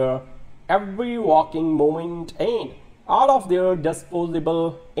how their every walking moment and all of their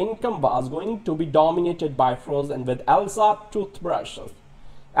disposable income was going to be dominated by Frozen, with Elsa toothbrushes,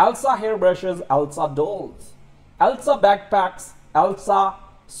 Elsa hairbrushes, Elsa dolls, Elsa backpacks, Elsa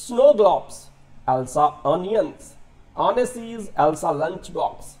snow globes, Elsa onions, Onesies, Elsa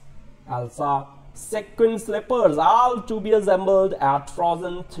lunchbox, Elsa sequin slippers, all to be assembled at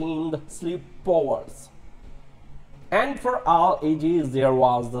Frozen themed sleepovers. And for all ages, there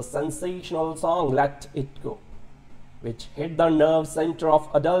was the sensational song Let It Go, which hit the nerve center of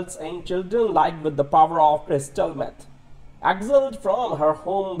adults and children like with the power of crystal meth. Exiled from her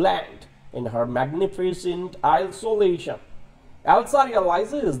homeland in her magnificent isolation, Elsa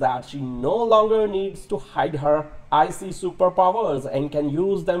realizes that she no longer needs to hide her icy superpowers and can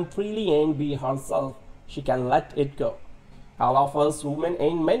use them freely and be herself. She can let it go. All of us, women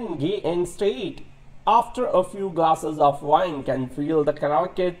and men, gay and straight, after a few glasses of wine can feel the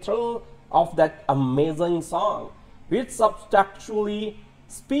karaoke thrill of that amazing song, which subtextually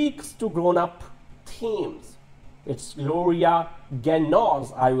speaks to grown-up themes. It's Gloria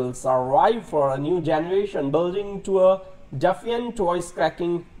Gaynor's I Will Survive for a New Generation, building to a defiant,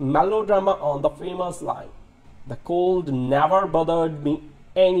 voice-cracking melodrama on the famous line, "The cold never bothered me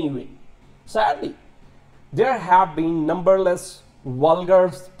anyway." Sadly, there have been numberless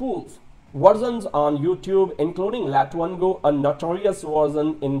vulgar spoof versions on YouTube, including Let One Go, a notorious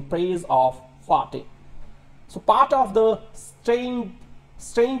version in praise of farting. So part of the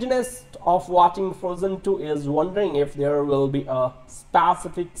strangeness of watching Frozen 2 is wondering if there will be a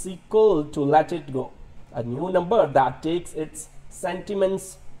specific sequel to Let It Go, a new number that takes its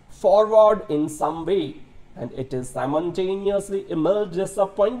sentiments forward in some way, and it is simultaneously immersed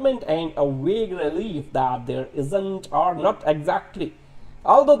disappointment and a vague relief that there isn't, or not exactly,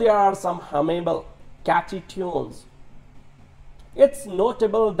 although there are some hummable, catchy tunes. It's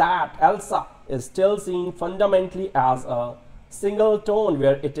notable that Elsa is still seen fundamentally as a single tone,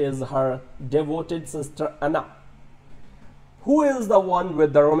 where it is her devoted sister Anna who is the one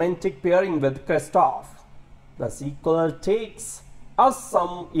with the romantic pairing with Kristoff. The sequel takes us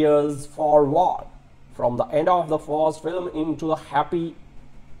some years forward from the end of the first film into the happy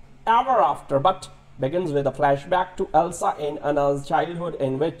ever after, but begins with a flashback to Elsa and Anna's childhood,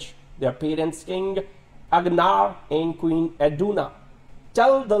 in which their parents, King Agnar and Queen Eduna,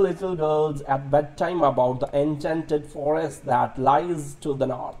 tell the little girls at bedtime about the enchanted forest that lies to the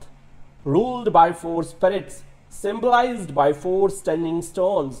north, ruled by 4 spirits, symbolized by 4 standing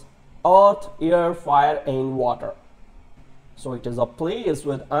stones: earth, air, fire, and water. So it is a place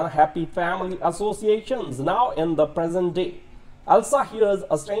with unhappy family associations. Now in the present day, Elsa hears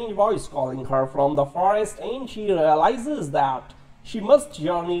a strange voice calling her from the forest, and she realizes that she must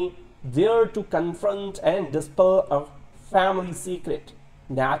journey there to confront and dispel a family secret.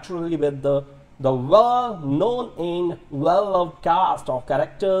 Naturally, with the well-known and well-loved cast of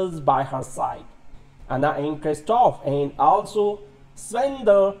characters by her side, Anna and Kristoff, and also Sven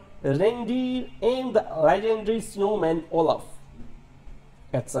the reindeer and the legendary snowman Olaf.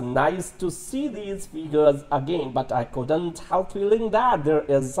 It's nice to see these figures again, but I couldn't help feeling that there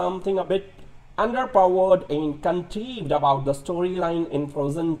is something a bit underpowered and contrived about the storyline in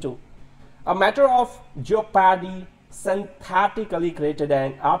Frozen 2. A matter of jeopardy, synthetically created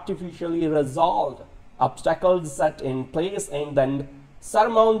and artificially resolved, obstacles set in place and then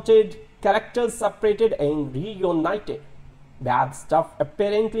surmounted, characters separated and reunited, bad stuff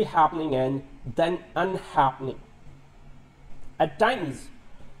apparently happening and then unhappening. At times,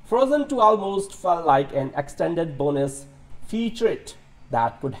 Frozen 2 almost felt like an extended bonus featurette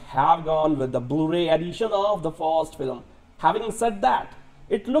that could have gone with the Blu-ray edition of the first film. Having said that,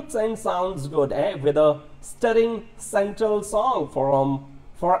 it looks and sounds good, with a stirring central song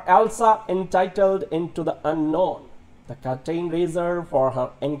for Elsa entitled Into the Unknown, the curtain raiser for her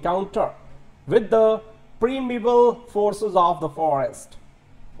encounter with the primeval forces of the forest.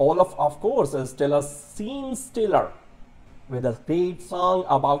 Olaf, of course, is still a scene stealer with a great song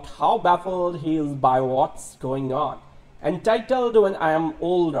about how baffled he is by what's going on, entitled When I Am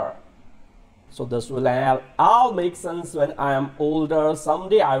Older. So this will all make sense when I am older.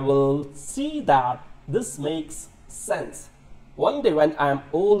 Someday I will see that this makes sense. One day when I am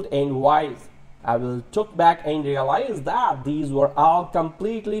old and wise, I will look back and realize that these were all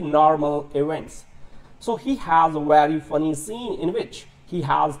completely normal events. So he has a very funny scene in which he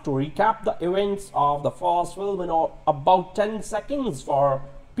has to recap the events of the first film in about 10 seconds for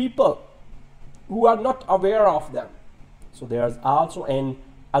people who are not aware of them. So there's also an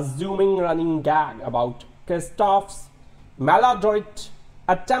assuming running gag about Kristoff's maladroit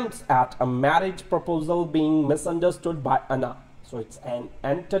attempts at a marriage proposal being misunderstood by Anna. So it's an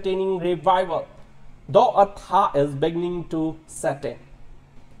entertaining revival, though a thaw is beginning to set in.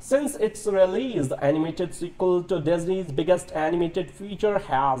 Since its release, the animated sequel to Disney's biggest animated feature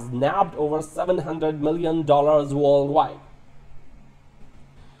has nabbed over $700 million worldwide.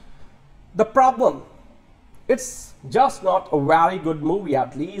 The problem: it's just not a very good movie,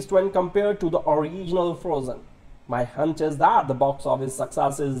 at least when compared to the original Frozen. My hunch is that the box office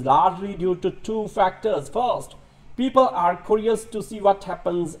success is largely due to two factors. First, people are curious to see what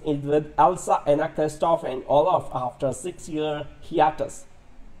happens with Elsa, Anna, Kristoff and Olaf after a 6-year hiatus.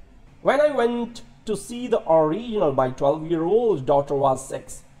 When I went to see the original, my 12-year-old daughter was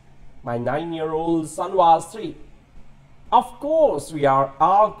 6. My 9-year-old son was 3. Of course, we are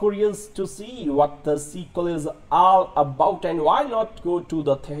all curious to see what the sequel is all about, and why not go to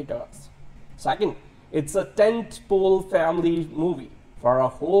the theaters? Second, it's a tentpole family movie for a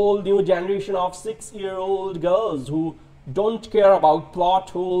whole new generation of 6-year-old girls who don't care about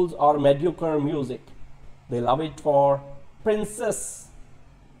plot holes or mediocre music. They love it for princess,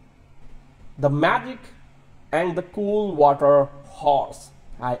 the magic, and the cool water horse.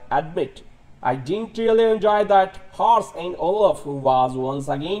 I admit, I didn't really enjoy that horse and Olaf, who was once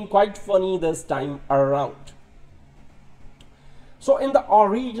again quite funny this time around. So in the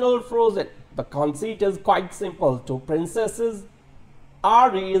original Frozen, the conceit is quite simple. Two princesses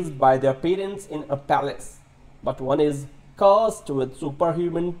are raised by their parents in a palace, but one is cursed with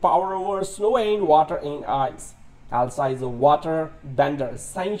superhuman power over snow and water and ice. Elsa is a water bender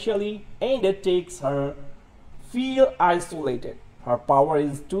essentially, and it takes her feel isolated. Her power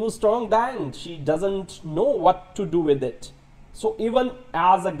is too strong that she doesn't know what to do with it. So even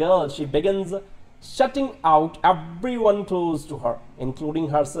as a girl, she begins shutting out everyone close to her, including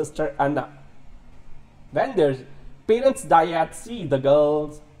her sister Anna. When their parents die at sea, the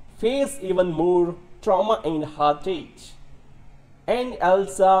girls face even more trauma and heartache. And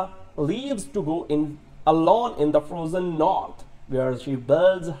Elsa leaves to go alone in the frozen north, where she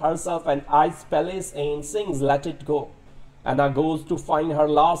builds herself an ice palace and sings Let It Go. Anna goes to find her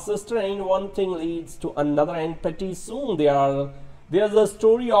lost sister, and one thing leads to another, and pretty soon there's a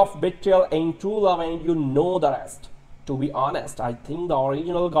story of betrayal and true love, and you know the rest. To be honest, I think the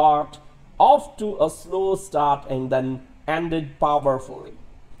original got off to a slow start and then ended powerfully.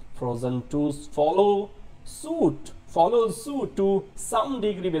 Frozen 2 follows suit to some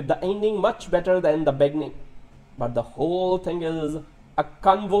degree, with the ending much better than the beginning. But the whole thing is a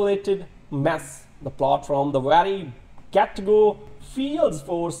convoluted mess. The plot from the very get-go feels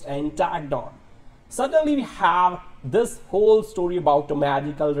forced and tagged on. Suddenly we have this whole story about a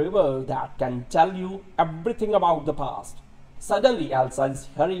magical river that can tell you everything about the past. Suddenly Elsa is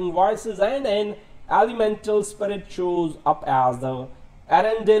hearing voices, and an elemental spirit shows up as the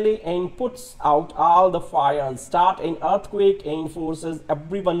Arendelle and puts out all the fires, start an earthquake and forces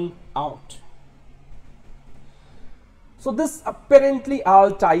everyone out. So this apparently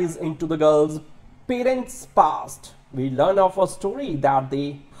all ties into the girls' parents' past. We learn of a story that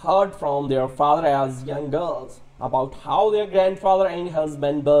they heard from their father as young girls about how their grandfather and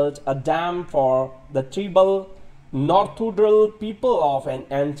husband built a dam for the tribal Northudral people of an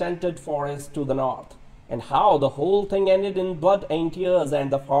enchanted forest to the north, and how the whole thing ended in blood and tears,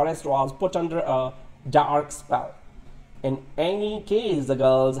 and the forest was put under a dark spell. In any case, the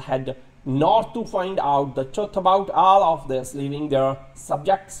girls had not to find out the truth about all of this, leaving their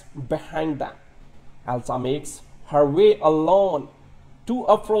subjects behind them. Elsa makes her way alone to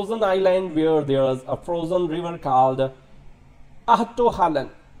a frozen island where there is a frozen river called Ahtohallan.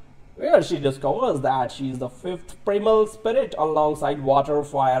 where she discovers that she is the fifth primal spirit alongside water,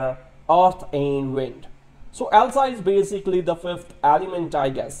 fire, earth, and wind. So Elsa is basically the fifth element, I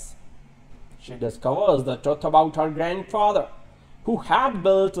guess. She discovers the truth about her grandfather, who had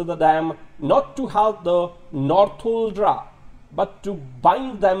built the dam not to help the Northuldra, but to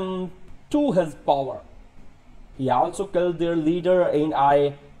bind them to his power. He also killed their leader, and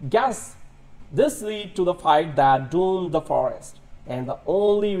I guess this led to the fight that doomed the forest. And the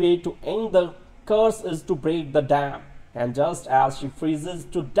only way to end the curse is to break the dam. And just as she freezes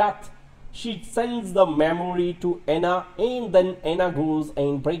to death, she sends the memory to Anna, and then Anna goes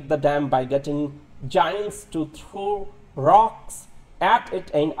and breaks the dam by getting giants to throw rocks at it,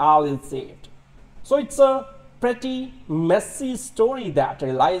 and all is saved. So it's a pretty messy story that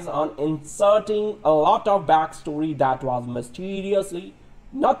relies on inserting a lot of backstory that was mysteriously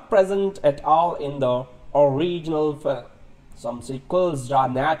not present at all in the original film. Some sequels draw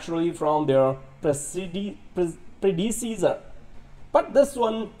naturally from their predecessor, but this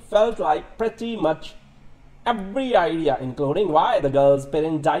one felt like pretty much every idea, including why the girl's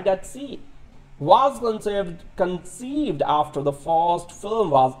parents died at sea, was conceived after the first film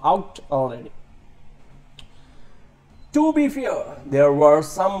was out already. To be fair, there were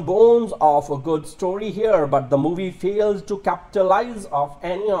some bones of a good story here, but the movie failed to capitalize off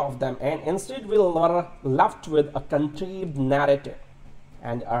any of them, and instead we were left with a contrived narrative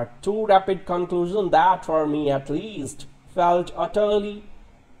and a too rapid conclusion that, for me at least, felt utterly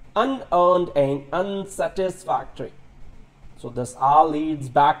unearned and unsatisfactory. So this all leads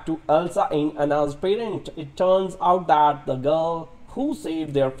back to Elsa and Anna's parent. It turns out that the girl who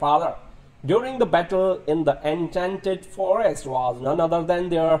saved their father during the battle in the enchanted forest was none other than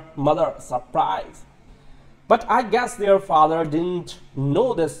their mother. Surprise! But I guess their father didn't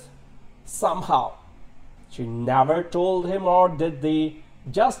know this somehow. She never told him, or did they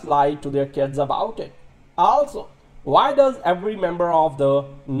just lie to their kids about it? Also, why does every member of the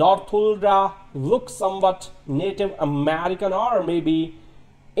Northuldra look somewhat Native American or maybe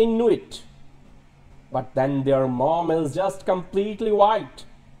Inuit? But then their mom is just completely white.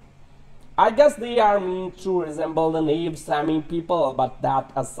 I guess they are meant to resemble the native Sami people, but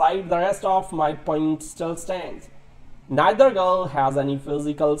that aside, the rest of my point still stands. Neither girl has any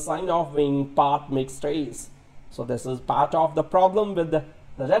physical sign of being part mixed race. So this is part of the problem with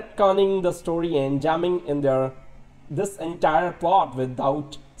retconning the story and jamming in this entire plot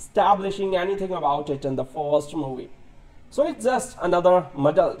without establishing anything about it in the first movie. So it's just another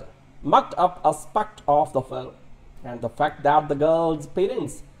mucked up aspect of the film. And the fact that the girl's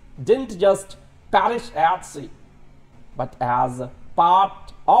parents didn't just perish at sea, but as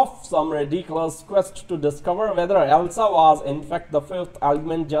part of some ridiculous quest to discover whether Elsa was in fact the fifth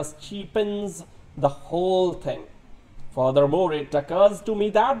element just cheapens the whole thing. Furthermore, it occurs to me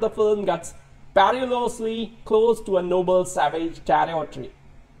that the film gets perilously close to a noble savage territory.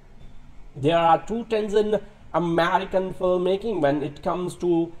 There are two trends in American filmmaking when it comes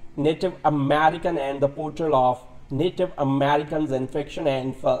to Native American and the portrayal of Native Americans in fiction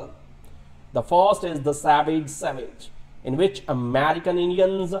and film. The first is the savage, in which American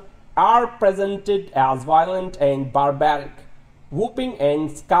Indians are presented as violent and barbaric, whooping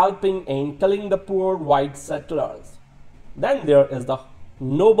and scalping and killing the poor white settlers. Then there is the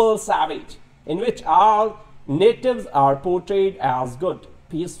noble savage, in which all natives are portrayed as good,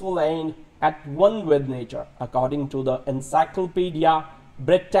 peaceful, and at one with nature. According to the Encyclopedia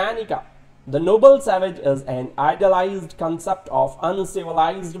Britannica, the noble savage is an idealized concept of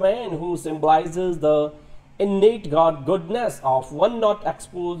uncivilized man who symbolizes the innate goodness of one not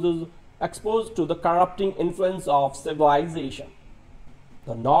exposed to the corrupting influence of civilization.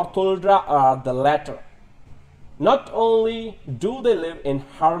 The Northuldra are the latter. Not only do they live in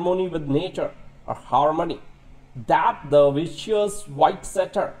harmony with nature, or harmony that the vicious white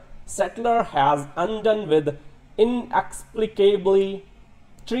settler has undone with inexplicably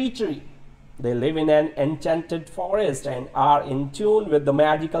treachery. They live in an enchanted forest and are in tune with the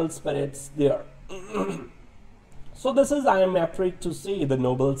magical spirits there. So this is, I am afraid to say, the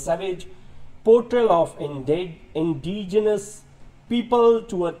noble savage portrayal of indigenous people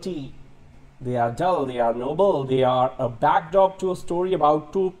to a T. They are dull, they are noble, they are a backdrop to a story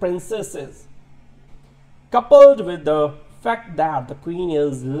about two princesses, coupled with the fact that the queen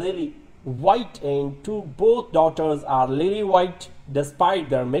is lily white and both daughters are lily white. Despite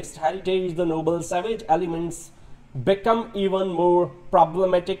their mixed heritage, the noble savage elements become even more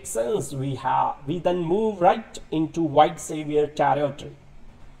problematic since we then move right into white savior territory.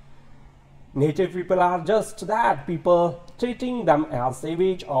 Native people are just that. People treating them as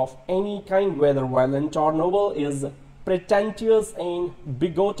savage of any kind, whether violent or noble, is pretentious and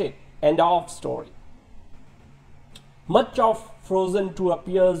bigoted. End of story. Much of Frozen 2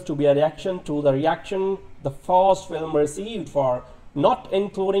 appears to be a reaction to the reaction the first film received for not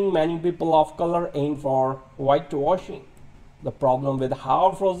including many people of color and for whitewashing. The problem with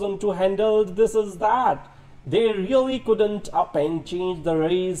how Frozen 2 handled this is that they really couldn't up and change the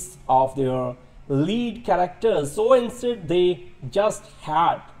race of their lead characters, so instead they just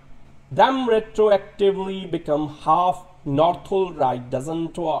had them retroactively become half Northul. It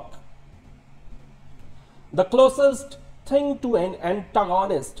doesn't work. The closest thing to an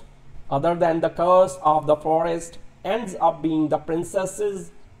antagonist, other than the curse of the forest, ends up being the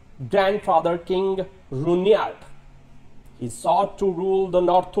princess's grandfather, King Runyard. He sought to rule the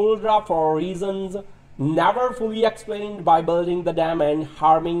Northuldra for reasons never fully explained by building the dam and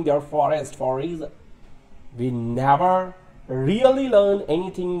harming their forest for reasons. We never really learn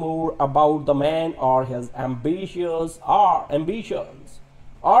anything more about the man or his ambitions,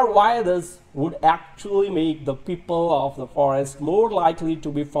 or why this would actually make the people of the forest more likely to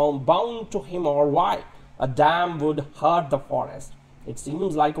be found bound to him, or why a dam would hurt the forest. It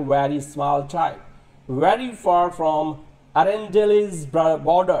seems like a very small tribe, very far from Arendelle's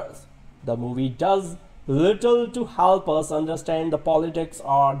borders. The movie does little to help us understand the politics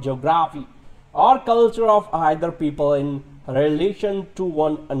or geography or culture of either people in relation to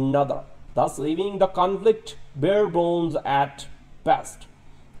one another, thus leaving the conflict bare bones at best.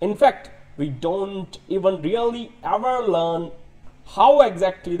 In fact, we don't even really ever learn how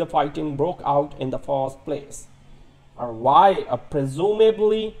exactly the fighting broke out in the first place, or why a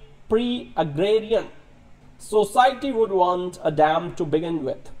presumably pre-agrarian society would want a dam to begin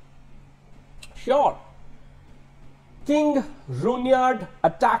with. Sure, King Runyard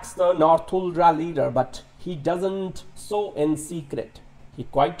attacks the Northuldra leader, but he doesn't so in secret. He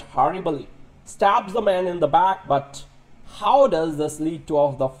quite horribly stabs the man in the back, but how does this lead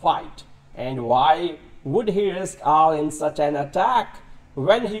to the fight? And why would he risk all in such an attack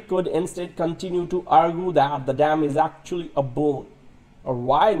when he could instead continue to argue that the dam is actually a boon? Or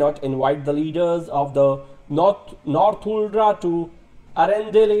why not invite the leaders of the Northuldra to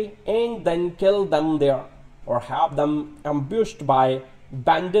Arendelle and then kill them there, or have them ambushed by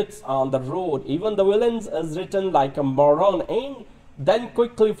bandits on the road? Even the villains is written like a moron and then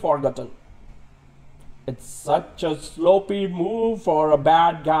quickly forgotten. It's such a sloppy move for a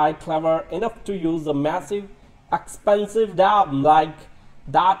bad guy clever enough to use a massive, expensive dam like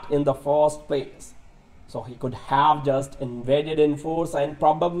that in the first place. So he could have just invaded in force and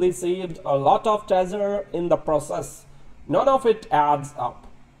probably saved a lot of treasure in the process. None of it adds up.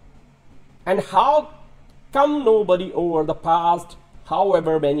 And how come nobody over the past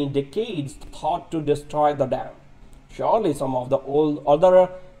however many decades thought to destroy the dam? Surely some of the other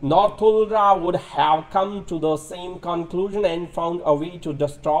Northuldra would have come to the same conclusion and found a way to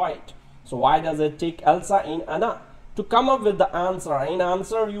destroy it. So why does it take Elsa and Anna to come up with the answer? An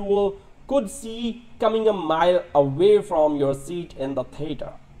answer you could see coming a mile away from your seat in the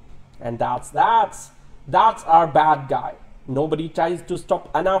theater. And that's our bad guy. Nobody tries to stop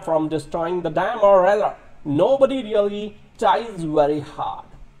Anna from destroying the dam, or rather, nobody really tries very hard.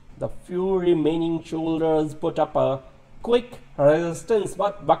 The few remaining shoulders put up a quick resistance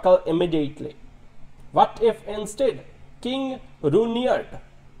but buckle immediately. What if instead King Runyard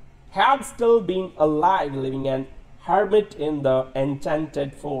had still been alive, living an hermit in the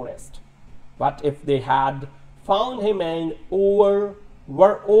enchanted forest? What if they had found him and were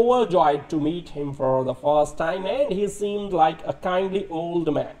overjoyed to meet him for the first time, and he seemed like a kindly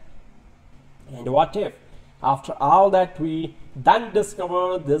old man? And what if, after all that, we then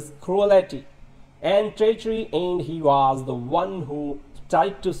discovered this cruelty and treachery, and he was the one who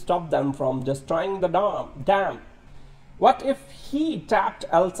tried to stop them from destroying the dam? What if he tapped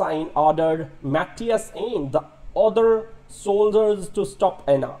Elsa and ordered Matthias and the other soldiers to stop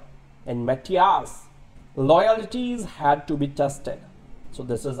Anna? And Matthias' loyalties had to be tested. So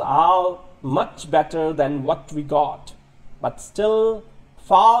this is all much better than what we got, but still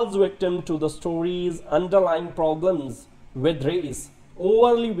falls victim to the story's underlying problems with race,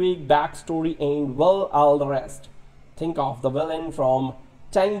 overly vague backstory, and well, all the rest. Think of the villain from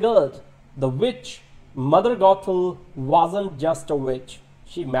Tangled. The witch, Mother Gothel, wasn't just a witch.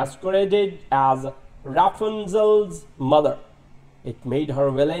 She masqueraded as Rapunzel's mother. It made her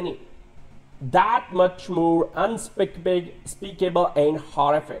villainy that much more unspeakable and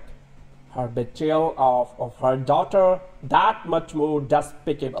horrific. Her betrayal of her daughter that much more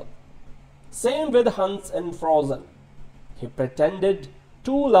despicable. Same with Hans in Frozen. He pretended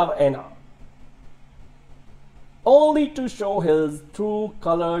to love Anna, only to show his true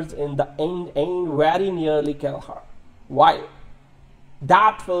colors in the end and very nearly kill her. Why?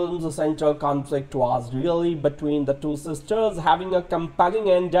 That film's central conflict was really between the two sisters. Having a compelling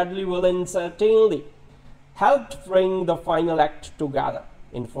and deadly villain certainly helped bring the final act together.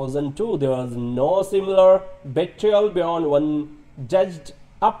 In Frozen 2, there was no similar betrayal beyond one judged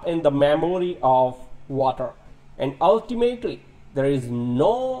up in the memory of water. And ultimately, there is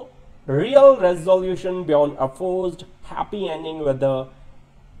no real resolution beyond a forced happy ending with the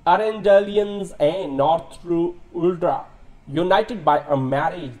Arendelians and North Uldra united by a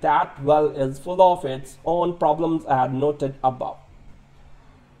marriage that, well, is full of its own problems as noted above.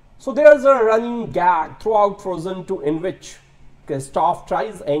 So there's a running gag throughout Frozen 2 in which Kristoff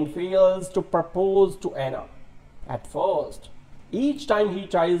tries and fails to propose to Anna. At first, each time he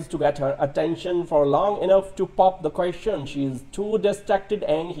tries to get her attention for long enough to pop the question, she is too distracted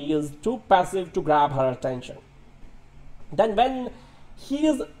and he is too passive to grab her attention. Then when he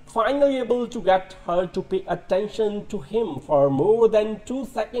is finally able to get her to pay attention to him for more than 2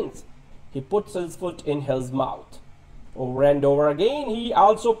 seconds, he puts his foot in his mouth. Over and over again, he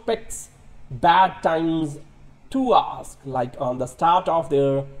also picks bad times to ask, like on the start of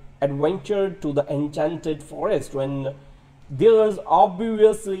their adventure to the enchanted forest when there's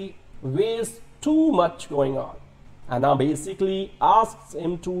obviously way too much going on. Anna basically asks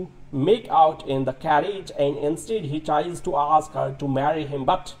him to make out in the carriage, and instead he tries to ask her to marry him,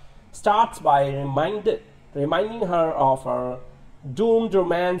 but starts by reminding her of her doomed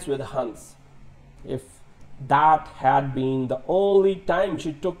romance with Hans. If that had been the only time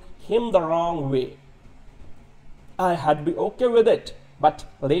she took him the wrong way, I had be okay with it. But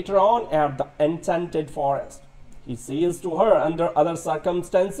later on at the enchanted forest, he says to her under other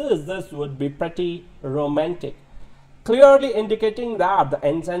circumstances this would be pretty romantic, clearly indicating that the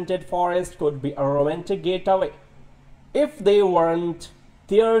enchanted forest could be a romantic getaway if they weren't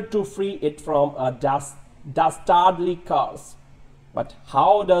there to free it from a dastardly curse. But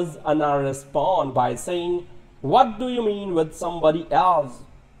how does Anna respond? By saying, "What do you mean with somebody else?"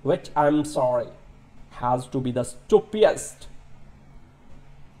 Which, I'm sorry, has to be the stupidest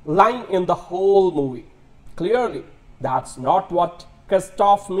line in the whole movie. Clearly, that's not what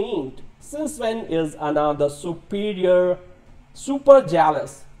Kristoff meant. Since when is Anna the superior, super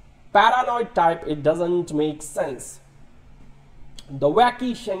jealous, paranoid type? It doesn't make sense. The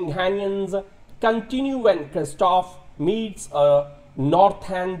wacky shenanigans continue when Kristoff meets a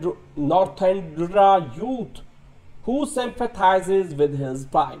Northander youth who sympathizes with his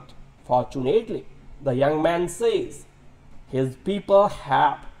plight. Fortunately, the young man says his people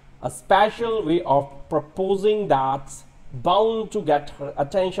have a special way of proposing that's bound to get her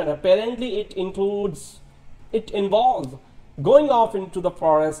attention. Apparently, it involves going off into the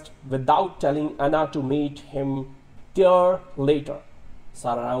forest without telling Anna to meet him there later,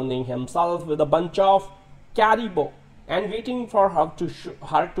 surrounding himself with a bunch of caribou and waiting for her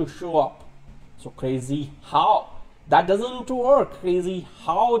to show up. So crazy how that doesn't work. Crazy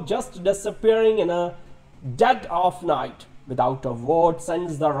how just disappearing in a dead of night without a word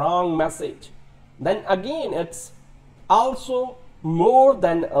sends the wrong message. Then again, it's also more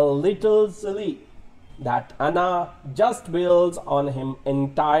than a little silly that Anna just bails on him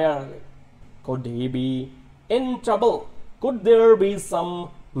entirely. Could he be in trouble? Could there be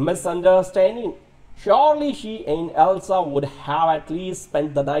some misunderstanding? Surely she and Elsa would have at least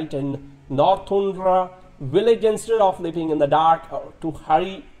spent the night in Northumbria village instead of living in the dark to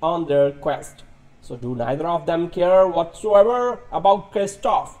hurry on their quest. So do neither of them care whatsoever about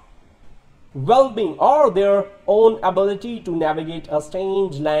Kristoff well-being or their own ability to navigate a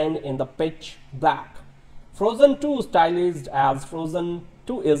strange land in the pitch black? Frozen 2, stylized as Frozen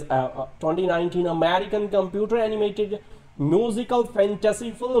 2, is a 2019 American computer animated musical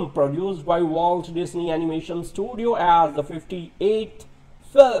fantasy film produced by Walt Disney Animation Studios as the 58th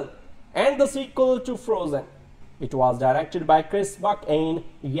film and the sequel to Frozen. It was directed by Chris Buck and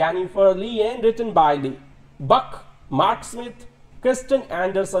Jennifer Lee and written by Lee, Buck, Marc Smith, Kristen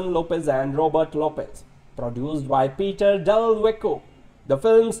Anderson-Lopez and Robert Lopez. Produced by Peter Del Vecho. The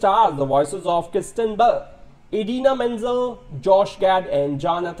film stars the voices of Kristen Bell, Idina Menzel, Josh Gad and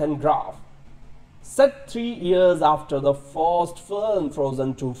Jonathan Groff. Set 3 years after the first film,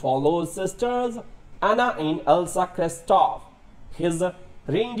 Frozen 2 follows sisters Anna and Elsa Kristoff, his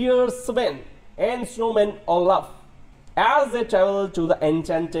reindeer Sven and snowman Olaf, as they travel to the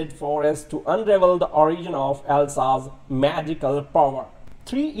enchanted forest to unravel the origin of Elsa's magical power.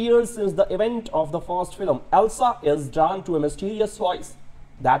 3 years since the event of the first film, Elsa is drawn to a mysterious voice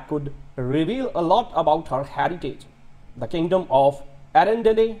that could reveal a lot about her heritage. The kingdom of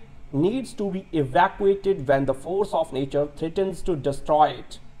Arendelle needs to be evacuated when the force of nature threatens to destroy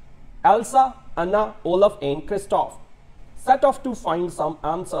it. Elsa, Anna, Olaf and Kristoff set off to find some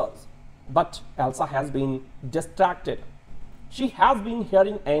answers. But Elsa has been distracted. She has been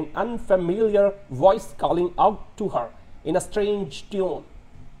hearing an unfamiliar voice calling out to her in a strange tune.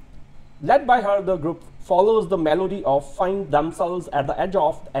 Led by her, the group follows the melody of find themselves at the edge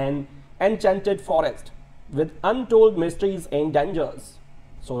of an enchanted forest with untold mysteries and dangers.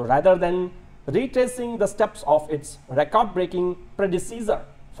 So rather than retracing the steps of its record-breaking predecessor,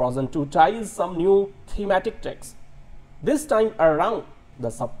 Frozen 2 tries some new thematic tricks. This time around,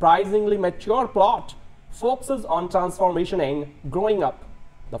 the surprisingly mature plot focuses on transformation and growing up.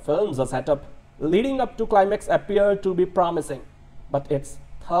 The film's setup leading up to climax appear to be promising, but its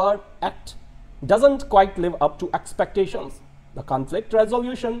third act doesn't quite live up to expectations. The conflict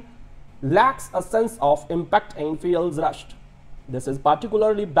resolution lacks a sense of impact and feels rushed. This is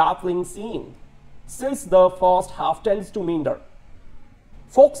particularly baffling scene since the first half tends to meander,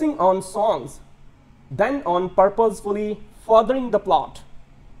 focusing on songs, then on purposefully furthering the plot.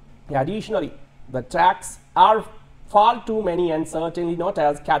 Additionally, the tracks are far too many and certainly not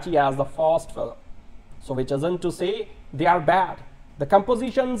as catchy as the first film. So which isn't to say they are bad. The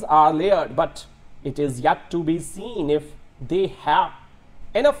compositions are layered, but it is yet to be seen if they have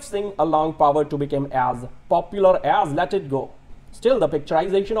enough sing-along power to become as popular as Let It Go. Still, the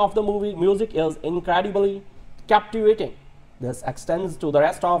picturization of the movie music is incredibly captivating. This extends to the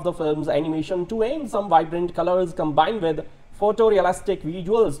rest of the film's animation too, and some vibrant colors combined with photorealistic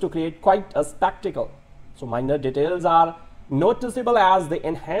visuals to create quite a spectacle. So minor details are noticeable as they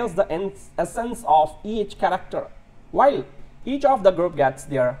enhance the essence of each character. While each of the group gets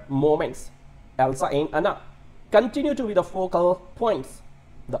their moments, Elsa and Anna continue to be the focal points.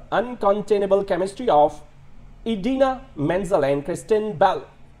 The uncontainable chemistry of Idina Menzel and Kristen Bell,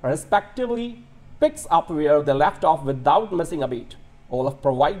 respectively, picks up where they left off without missing a beat. Olaf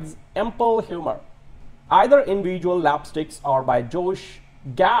provides ample humor, either in visual lapsticks or by Josh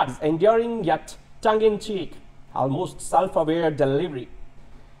Gad's endearing yet tongue-in-cheek, almost self-aware delivery.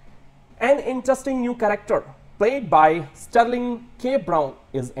 An interesting new character, played by Sterling K. Brown,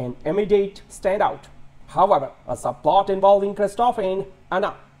 is an immediate standout. However, a subplot involving Kristoff and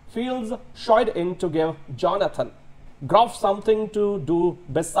Anna feels shoehorned in to give Jonathan Groff something to do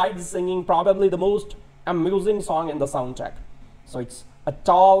besides singing probably the most amusing song in the soundtrack. So it's a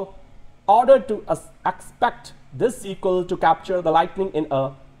tall order to expect this sequel to capture the lightning in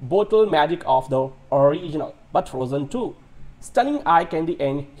a bottle magic of the original. But Frozen 2, stunning eye candy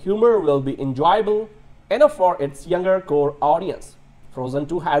and humor will be enjoyable enough for its younger core audience. Frozen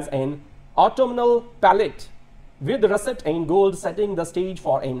 2 has an autumnal palette with russet and gold setting the stage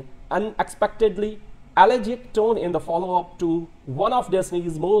for an unexpectedly elegiac tone in the follow-up to one of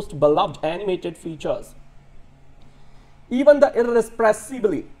Disney's most beloved animated features. Even the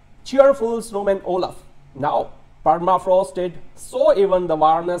irrepressibly cheerful snowman Olaf, now permafrosted so even the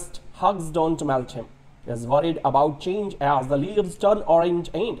warmest hugs don't melt him, is worried about change as the leaves turn orange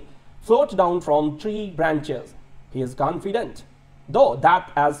and float down from tree branches. He is confident, though,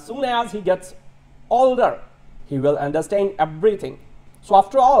 that as soon as he gets older, he will understand everything. So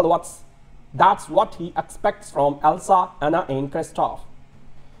after all, that's what he expects from Elsa, Anna and Kristoff.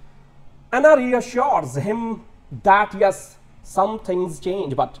 Anna reassures him that yes, some things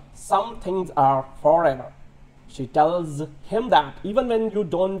change, but some things are forever. She tells him that even when you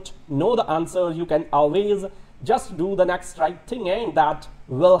don't know the answer, you can always just do the next right thing and that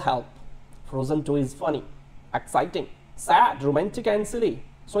will help. Frozen 2 is funny, exciting, sad, romantic and silly.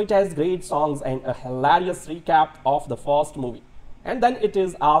 So it has great songs and a hilarious recap of the first movie. And then it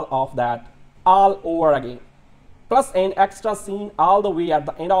is all of that all over again. Plus an extra scene all the way at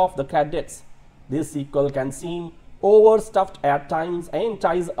the end of the credits. This sequel can seem overstuffed at times and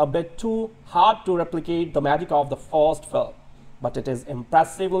tries a bit too hard to replicate the magic of the first film. But it is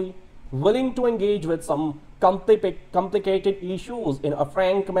impressively willing to engage with some complicated issues in a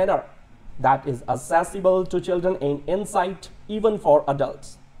frank manner that is accessible to children and insight even for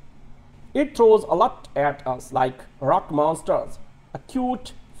adults. It throws a lot at us, like rock monsters, a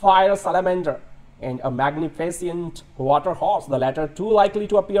cute fire salamander, and a magnificent water horse, the latter two likely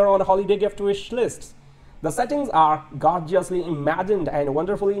to appear on holiday gift wish lists. The settings are gorgeously imagined and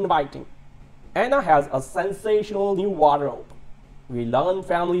wonderfully inviting. Anna has a sensational new wardrobe. We learn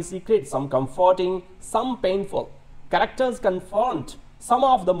family secrets, some comforting, some painful. Characters confront some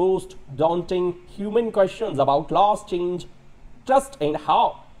of the most daunting human questions about loss, change, trust, and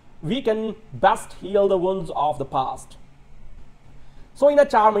how we can best heal the wounds of the past. So in a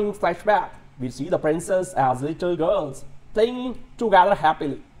charming flashback, we see the princess as little girls playing together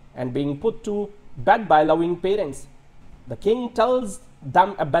happily and being put to bed by loving parents. The king tells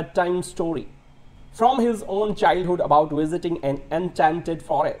them a bedtime story. from his own childhood about visiting an enchanted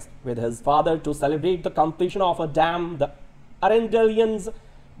forest with his father to celebrate the completion of a dam the Arendelians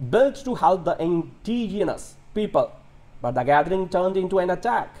built to help the indigenous people. But the gathering turned into an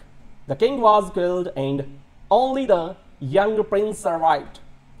attack. The king was killed and only the young prince survived,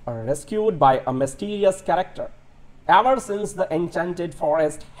 rescued by a mysterious character. Ever since, the enchanted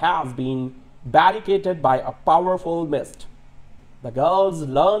forest has been barricaded by a powerful mist. The girls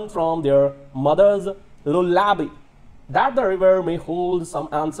learn from their mother's lullaby that the river may hold some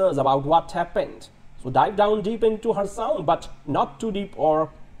answers about what happened. So dive down deep into her song, but not too deep or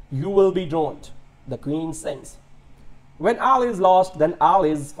you will be drowned, the queen sings. When all is lost, then all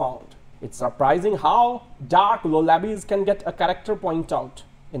is found. It's surprising how dark lullabies can get a character point out.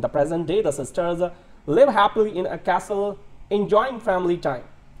 In the present day, the sisters live happily in a castle, enjoying family time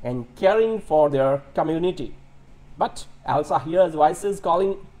and caring for their community. But Elsa hears voices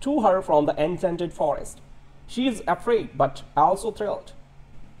calling to her from the enchanted forest. She is afraid but also thrilled.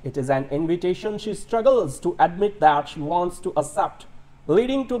 It is an invitation she struggles to admit that she wants to accept,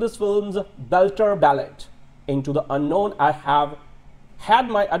 leading to this film's belter ballad. Into the unknown I have had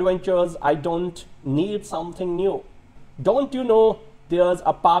my adventures, I don't need something new. Don't you know there's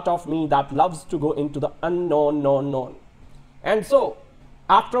a part of me that loves to go into the unknown, known. And so,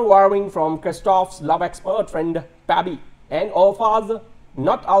 after borrowing from Christophe's love expert friend Pabby and Olfa's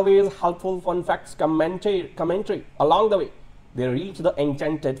not always helpful fun facts commentary along the way, they reach the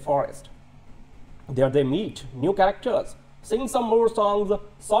enchanted forest. There they meet new characters, sing some more songs,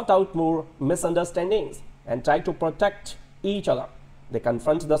 sort out more misunderstandings, and try to protect each other. They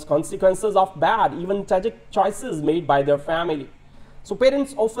confront the consequences of bad, even tragic choices made by their family. So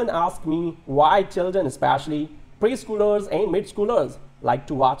parents often ask me why children, especially preschoolers and mid-schoolers, like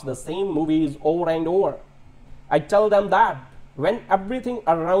to watch the same movies over and over. I tell them that when everything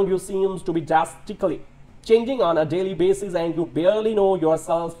around you seems to be drastically changing on a daily basis and you barely know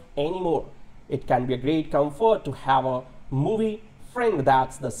yourself anymore, it can be a great comfort to have a movie friend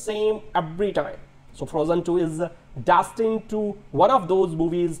that's the same every time. So Frozen 2 is destined to one of those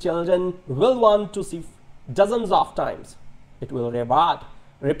movies children will want to see dozens of times. It will reward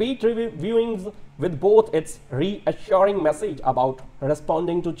repeat viewings with both its reassuring message about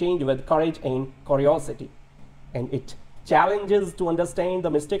responding to change with courage and curiosity, and it challenges to understand the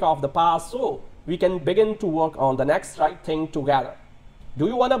mistake of the past so we can begin to work on the next right thing together. Do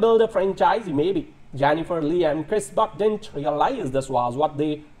you want to build a franchise? Maybe Jennifer Lee and Chris Buck didn't realize this was what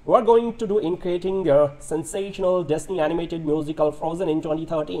they were going to do in creating their sensational Disney animated musical Frozen in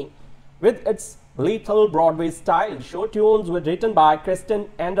 2013. With its lethal Broadway style, show tunes were written by Kristen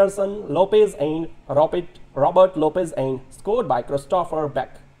Anderson-Lopez and Robert Lopez and scored by Christopher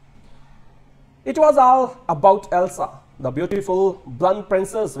Beck. It was all about Elsa, the beautiful blonde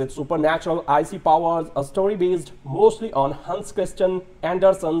princess with supernatural icy powers, a story based mostly on Hans Christian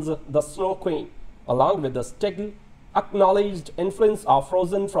Andersen's The Snow Queen, along with the still acknowledged influence of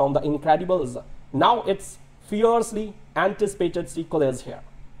Frozen from The Incredibles. Now its fiercely anticipated sequel is here.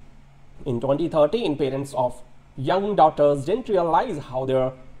 In 2013, parents of young daughters didn't realize how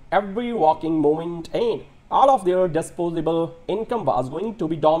their every walking moment and all of their disposable income was going to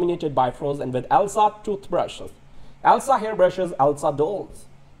be dominated by Frozen, with Elsa toothbrushes, Elsa hairbrushes, Elsa dolls,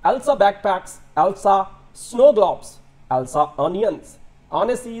 Elsa backpacks, Elsa snow globes, Elsa onions,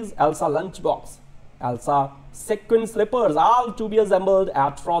 Onesies, Elsa lunchbox, Elsa sequin slippers, all to be assembled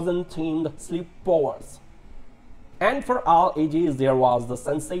at Frozen-themed sleepovers. And for all ages, there was the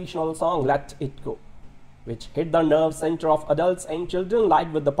sensational song Let It Go, which hit the nerve center of adults and children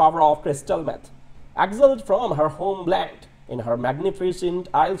like with the power of crystal meth. Exiled from her homeland in her magnificent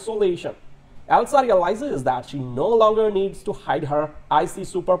isolation, Elsa realizes that she no longer needs to hide her icy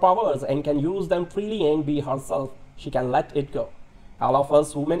superpowers and can use them freely and be herself. She can let it go. All of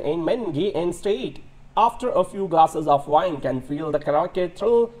us, women and men, gay and straight, after a few glasses of wine can feel the karaoke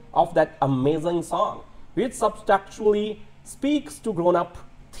thrill of that amazing song, which subtextually speaks to grown-up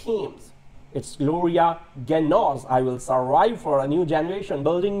themes. It's Gloria Gaynor's I Will Survive for a New Generation,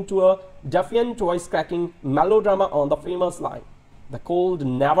 building to a defiant voice-cracking melodrama on the famous line, "The cold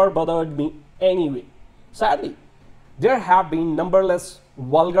never bothered me anyway." Sadly, there have been numberless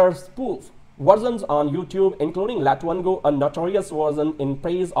vulgar spoof versions on YouTube, including Let One Go, a notorious version in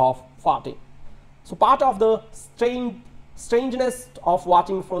praise of farting. So part of the strangeness of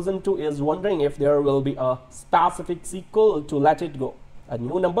watching Frozen 2 is wondering if there will be a specific sequel to Let It Go, a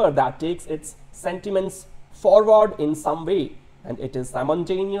new number that takes its sentiments forward in some way, and it is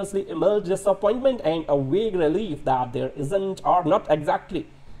simultaneously immersed disappointment and a vague relief that there isn't, or not exactly,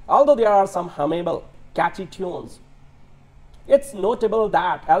 although there are some hummable, catchy tunes. It's notable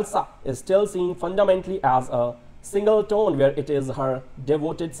that Elsa is still seen fundamentally as a single tone, where it is her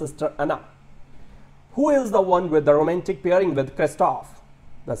devoted sister Anna who is the one with the romantic pairing with Kristoff.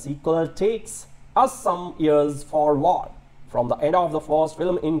 The sequel takes us some years forward from the end of the first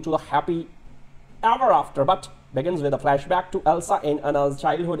film into the happy ever after, but begins with a flashback to Elsa and Anna's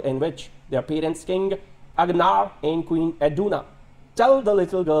childhood, in which their parents, King Agnar and Queen Eduna, tell the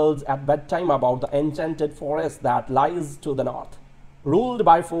little girls at bedtime about the enchanted forest that lies to the north, ruled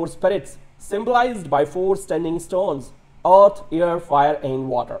by four spirits, symbolized by four standing stones: earth, air, fire, and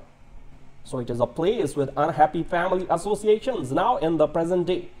water. So it is a place with unhappy family associations. Now in the present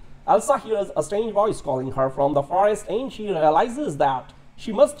day, Elsa hears a strange voice calling her from the forest, and she realizes that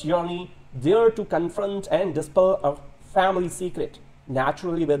she must journey there to confront and dispel a family secret.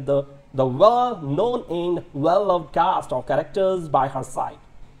 Naturally, with the well-known and well-loved cast of characters by her side,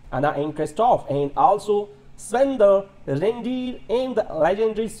 Anna and Kristoff, and also Sven the reindeer and the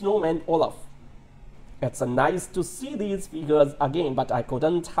legendary snowman Olaf. It's nice to see these figures again, but I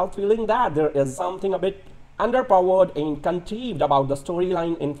couldn't help feeling that there is something a bit underpowered and contrived about the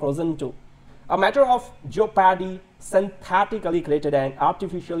storyline in Frozen 2. A matter of jeopardy, synthetically created and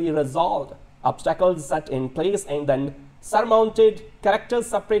artificially resolved, obstacles set in place and then surmounted, characters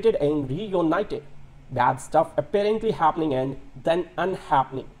separated and reunited, bad stuff apparently happening and then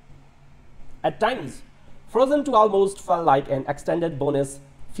unhappening. At times, Frozen 2 almost felt like an extended bonus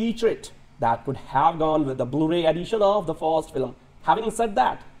featurette that could have gone with the Blu-ray edition of the first film. Having said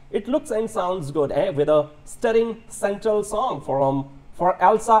that, it looks and sounds good, with a stirring central song for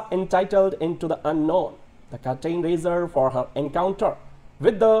Elsa entitled Into the Unknown, the curtain raiser for her encounter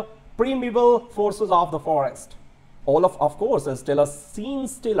with the primeval forces of the forest. Olaf, of course, is still a scene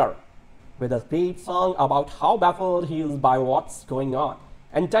stealer, with a great song about how baffled he is by what's going on,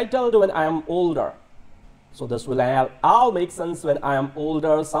 entitled When I Am Older. So this will all make sense when I am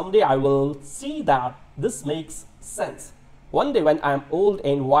older. Someday I will see that this makes sense. One day when I am old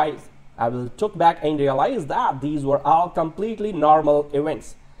and wise, I will look back and realize that these were all completely normal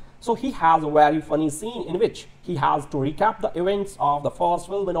events. So he has a very funny scene in which he has to recap the events of the first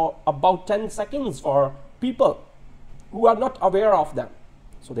film in about 10 seconds for people who are not aware of them.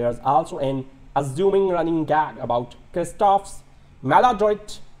 So there's also an assuming running gag about Kristoff's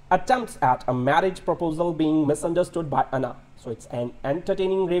maladroit attempts at a marriage proposal being misunderstood by Anna. So it's an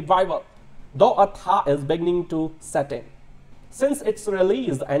entertaining revival, though a thaw is beginning to set in. Since its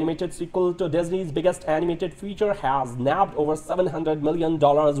release, the animated sequel to Disney's biggest animated feature has nabbed over $700 million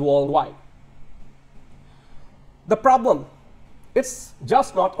worldwide. The problem: it's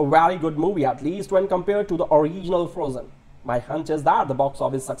just not a very good movie, at least when compared to the original Frozen. My hunch is that the box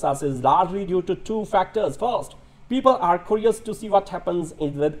office success is largely due to two factors. First, people are curious to see what happens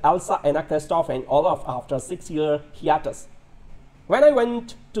with Elsa, Anna, Kristoff, and Olaf after a 6-year hiatus. When I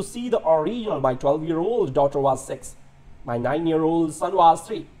went to see the original, my 12-year-old daughter was 6. My 9-year-old son was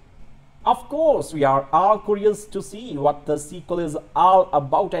 3. Of course, we are all curious to see what the sequel is all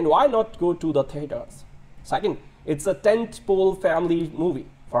about, and why not go to the theaters? Second, it's a tentpole family movie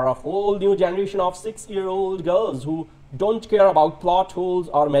for a whole new generation of 6-year-old girls who don't care about plot holes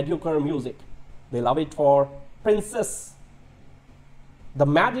or mediocre music. They love it for Princess, the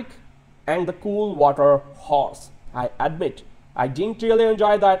magic, and the cool water horse. I admit, I didn't really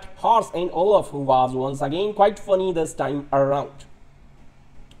enjoy that horse and Olaf, who was once again quite funny this time around.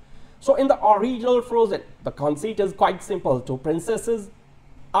 So in the original Frozen, the conceit is quite simple. Two princesses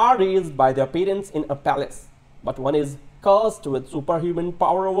are raised by their parents in a palace, but one is cursed with superhuman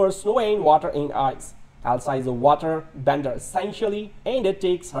power over snow and water and ice. Elsa is a water bender essentially, and it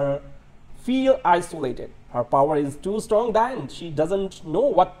takes her feel isolated. Her power is too strong that she doesn't know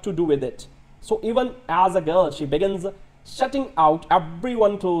what to do with it. So even as a girl, she begins shutting out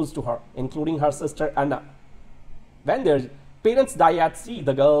everyone close to her, including her sister Anna. When their parents die at sea,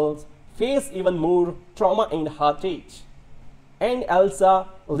 the girls face even more trauma and heartache. And Elsa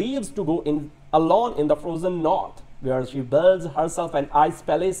leaves to go alone in the frozen north, where she builds herself an ice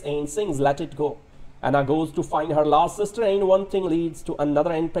palace and sings Let It Go. Anna goes to find her lost sister, and one thing leads to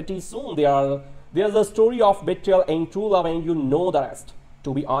another, and pretty soon there's a story of betrayal and true love, and you know the rest.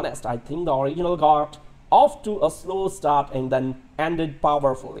 To be honest, I think the original got off to a slow start and then ended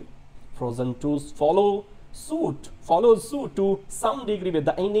powerfully. Frozen 2 follows suit to some degree, with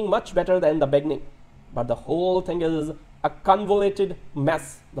the ending much better than the beginning. But the whole thing is a convoluted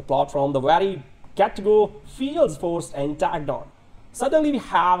mess. The plot from the very get-go feels forced and tagged on. Suddenly we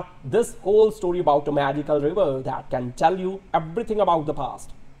have this whole story about a magical river that can tell you everything about the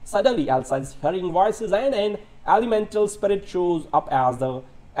past. Suddenly Elsa is hearing voices, and an elemental spirit shows up as the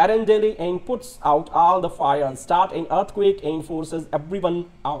Arendelle and puts out all the fires, start an earthquake and forces everyone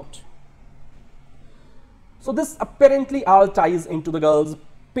out. So this apparently all ties into the girls'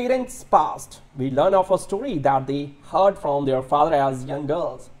 parents' past. We learn of a story that they heard from their father as young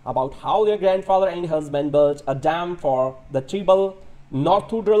girls about how their grandfather and husband built a dam for the tribal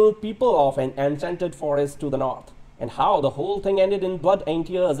Northudral people of an enchanted forest to the north, and how the whole thing ended in blood and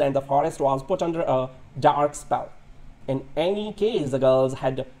tears and the forest was put under a dark spell. In any case, the girls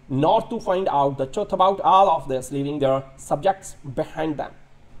had not to find out the truth about all of this, leaving their subjects behind them.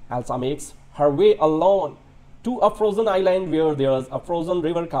 Elsa makes her way alone to a frozen island where there's a frozen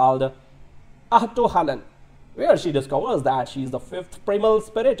river called Ahtohallan, where she discovers that she is the fifth primal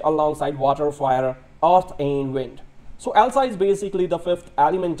spirit alongside water, fire, earth and wind. So Elsa is basically the fifth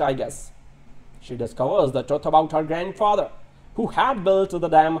element, I guess. She discovers the truth about her grandfather, who had built the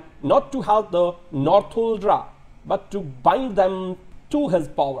dam not to help the Northuldra, but to bind them to his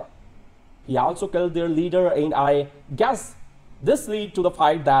power. He also killed their leader, and I guess this led to the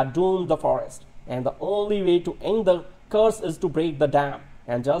fight that doomed the forest. And the only way to end the curse is to break the dam.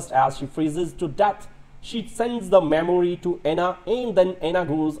 And just as she freezes to death, she sends the memory to Anna, and then Anna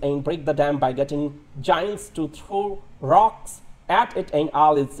goes and breaks the dam by getting giants to throw rocks at it, and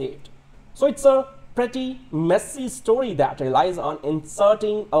all is saved. So it's a pretty messy story that relies on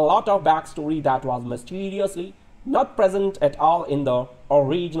inserting a lot of backstory that was mysteriously not present at all in the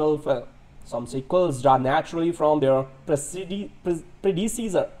original film. Some sequels draw naturally from their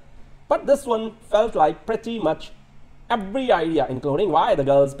predecessor, but this one felt like pretty much every idea, including why the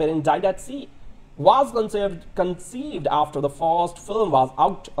girl's parents died at sea, was conceived after the first film was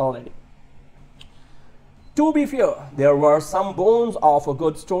out already. To be fair, there were some bones of a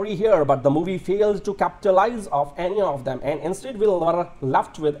good story here, but the movie failed to capitalize on any of them, and instead we were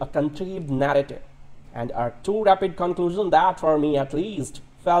left with a contrived narrative and a too rapid conclusion that, for me at least,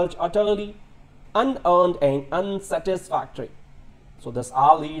 felt utterly unearned and unsatisfactory. So this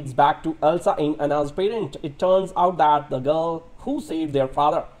all leads back to Elsa and Anna's parent. It turns out that the girl who saved their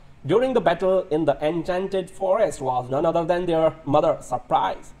father during the battle in the enchanted forest was none other than their mother.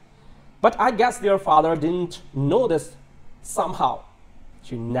 Surprise! But I guess their father didn't know this somehow.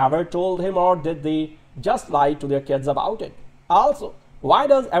 She never told him, or did they just lie to their kids about it? Also, why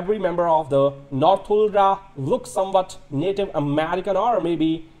does every member of the Northuldra look somewhat Native American or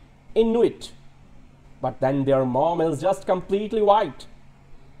maybe Inuit? But then their mom is just completely white.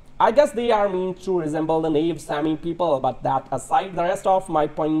 I guess they are meant to resemble the native Sami people, but that aside, the rest of my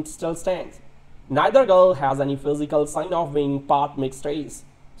point still stands. Neither girl has any physical sign of being part mixed race.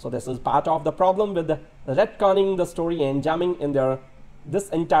 So this is part of the problem with retconning the story and jamming in this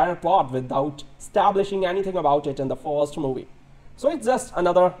entire plot without establishing anything about it in the first movie. So it's just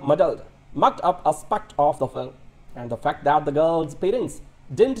another mucked up aspect of the film. And the fact that the girl's parents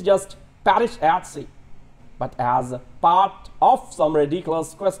didn't just perish at sea, but as part of some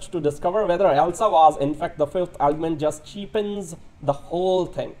ridiculous quest to discover whether Elsa was in fact the fifth element, just cheapens the whole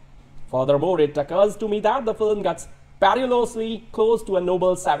thing. Furthermore, it occurs to me that the film gets perilously close to a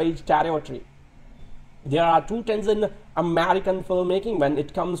noble savage territory. There are two trends in American filmmaking when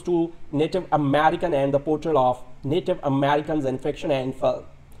it comes to Native American and the portrayal of Native Americans in fiction and film.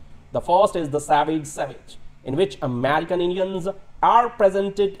 The first is the savage, in which American Indians are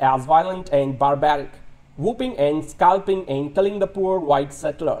presented as violent and barbaric, whooping and scalping and killing the poor white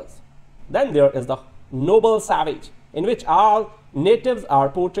settlers. Then there is the noble savage, in which all natives are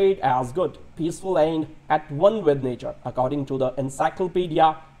portrayed as good, peaceful and at one with nature. According to the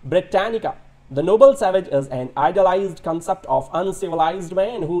Encyclopedia Britannica, the noble savage is an idealized concept of uncivilized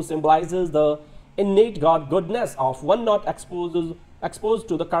man who symbolizes the innate God goodness of one not exposed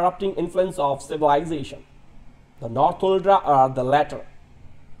to the corrupting influence of civilization. The Northuldra are the latter.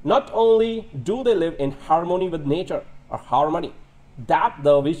 Not only do they live in harmony with nature, or harmony that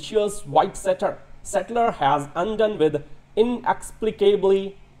the vicious white settler has undone with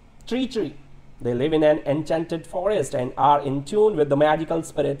inexplicably treachery, they live in an enchanted forest and are in tune with the magical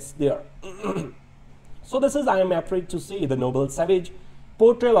spirits there. So this is, I am afraid to say, the noble savage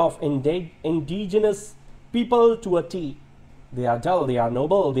portrayal of indigenous people to a T. They are dull, they are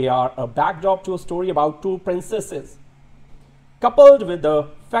noble, they are a backdrop to a story about two princesses, coupled with the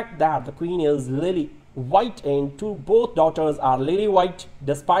fact that the queen is lily white and both daughters are lily white.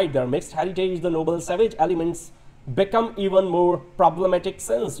 Despite their mixed heritage, the noble savage elements become even more problematic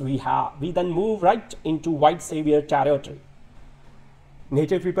since we then move right into white savior territory.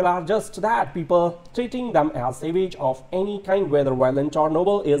 Native people are just that. People treating them as savage of any kind, whether violent or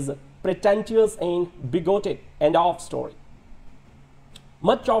noble, is pretentious and bigoted. End of story.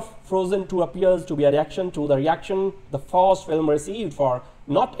 Much of Frozen 2 appears to be a reaction to the reaction the first film received for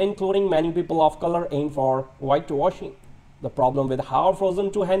not including many people of color and for whitewashing. The problem with how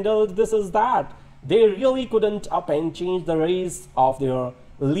Frozen 2 handled this is that they really couldn't up and change the race of their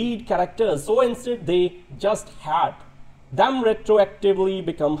lead characters, so instead they just had them retroactively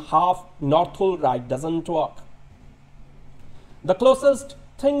become half Northul. Right, doesn't work. The closest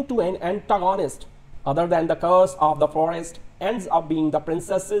thing to an antagonist, other than the curse of the forest, ends up being the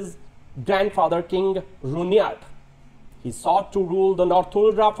princess's grandfather, King Runyard. He sought to rule the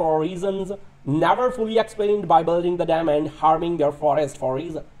Northuldra for reasons never fully explained by building the dam and harming their forest for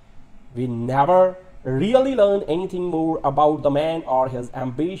reason. We never really learn anything more about the man or his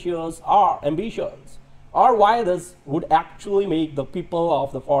ambitions or why this would actually make the people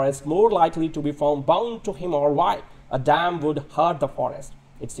of the forest more likely to be found bound to him, or why a dam would hurt the forest.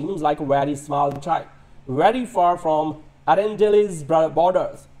 It seems like a very small tribe, very far from Arundel's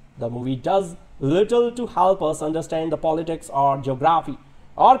borders. The movie does little to help us understand the politics or geography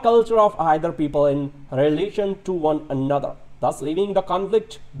or culture of either people in relation to one another, thus leaving the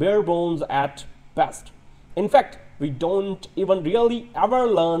conflict bare bones at best. In fact, we don't even really ever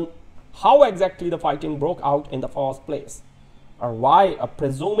learn how exactly the fighting broke out in the first place, or why a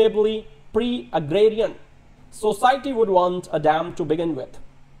presumably pre-agrarian society would want a dam to begin with.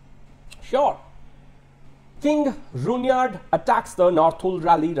 Sure, King Runyard attacks the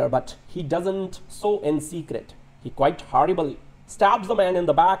Northuldra leader, but he doesn't so in secret. He quite horribly stabs the man in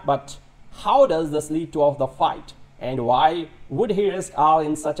the back, but how does this lead to the fight? And why would he risk all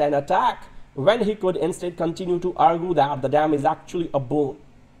in such an attack when he could instead continue to argue that the dam is actually a boon?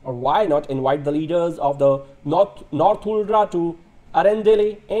 Or why not invite the leaders of the Northuldra to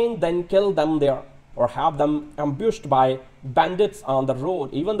Arundel and then kill them there, or have them ambushed by bandits on the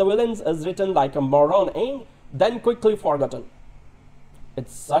road? Even the villains is written like a moron and then quickly forgotten.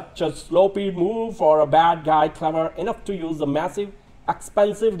 It's such a sloppy move for a bad guy clever enough to use a massive,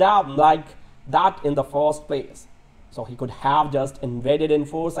 expensive dam like that in the first place. So he could have just invaded in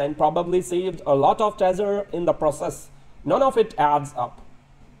force and probably saved a lot of treasure in the process. None of it adds up.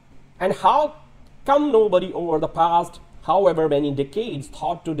 And how come nobody over the past however many decades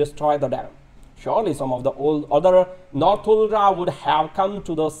thought to destroy the dam? Surely some of the other Northuldra would have come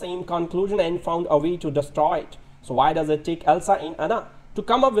to the same conclusion and found a way to destroy it. So why does it take Elsa and Anna to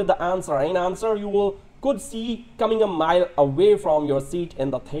come up with the answer? An answer you could see coming a mile away from your seat in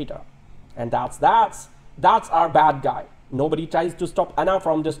the theater. And that's our bad guy. Nobody tries to stop Anna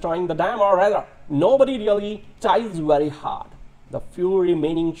from destroying the dam, or rather, nobody really tries very hard. The few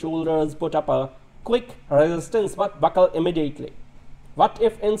remaining soldiers put up a quick resistance but buckle immediately. What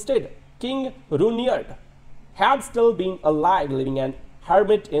if instead King Runyard had still been alive, living an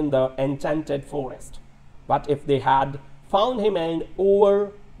hermit in the enchanted forest? What if they had found him and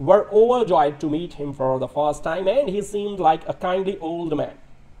were overjoyed to meet him for the first time, and he seemed like a kindly old man?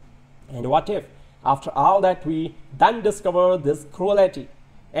 And what if, after all that, we then discovered this cruelty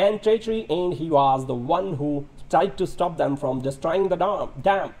and treachery, and he was the one who tried to stop them from destroying the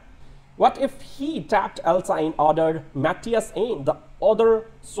dam? What if he tapped Elsa and ordered Matthias and the other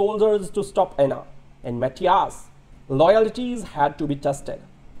soldiers to stop Anna? And Matthias' loyalties had to be tested.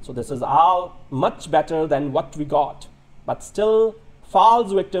 So this is all much better than what we got, but still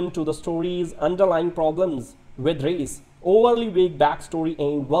falls victim to the story's underlying problems with race, overly vague backstory,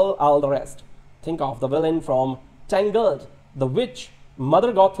 and well, all the rest. Think of the villain from Tangled. The witch,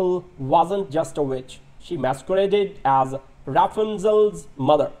 Mother Gothel, wasn't just a witch. She masqueraded as Rapunzel's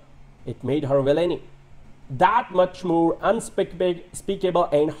mother. It made her villainy that much more unspeakable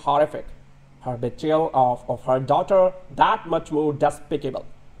and horrific. Her betrayal of her daughter that much more despicable.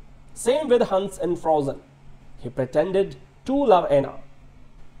 Same with Hans in Frozen. He pretended to love Anna,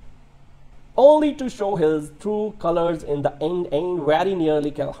 only to show his true colors in the end and very nearly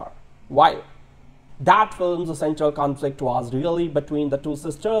kill her. While that film's central conflict was really between the two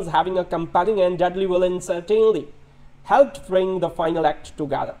sisters, having a compelling and deadly villain certainly helped bring the final act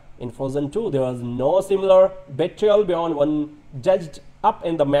together. In Frozen 2, there was no similar betrayal beyond one dredged up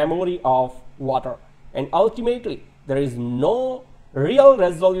in the memory of water. And ultimately, there is no real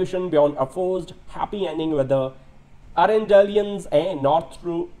resolution beyond a forced happy ending with the Arundelians and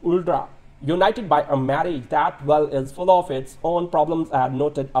Northuldra united by a marriage that, well, is full of its own problems as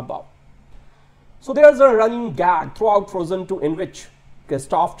noted above. So there's a running gag throughout Frozen 2 in which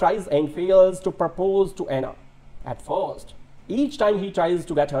Kristoff tries and fails to propose to Anna. At first, each time he tries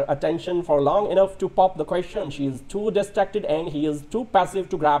to get her attention for long enough to pop the question, she is too distracted and he is too passive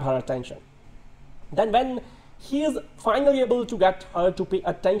to grab her attention. Then when he is finally able to get her to pay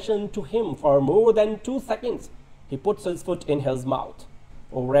attention to him for more than 2 seconds, he puts his foot in his mouth.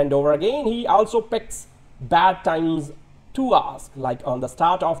 Over and over again, he also picks bad times to ask, like on the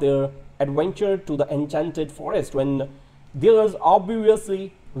start of their adventure to the enchanted forest when there's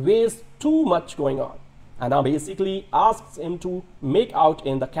obviously way too much going on. Anna basically asks him to make out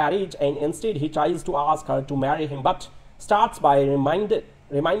in the carriage, and instead he tries to ask her to marry him, but starts by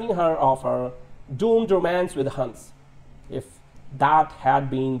reminding her of her doomed romance with Hans. If that had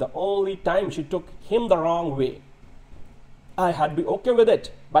been the only time she took him the wrong way, I had been okay with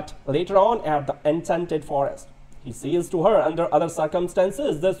it. But later on at the enchanted forest, he says to her under other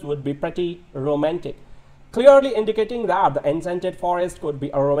circumstances this would be pretty romantic, clearly indicating that the enchanted forest could be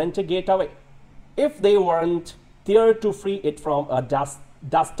a romantic getaway if they weren't there to free it from a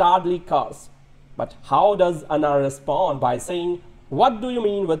dastardly curse. But how does Anna respond? By saying, "What do you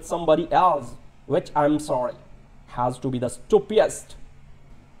mean with somebody else?" Which, I'm sorry, has to be the stupidest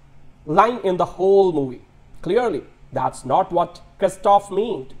line in the whole movie. Clearly, that's not what Christoph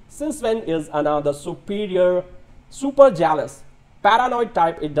meant. Since when is Anna the super jealous, paranoid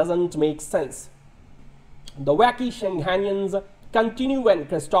type? It doesn't make sense. The wacky shenanigans continue when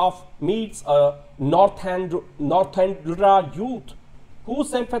Christoph meets a Northumbria youth who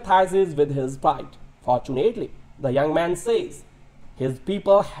sympathizes with his plight. Fortunately, the young man says his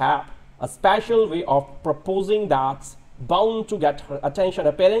people have a special way of proposing that's bound to get her attention.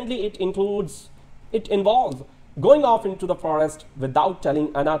 Apparently, it involves going off into the forest without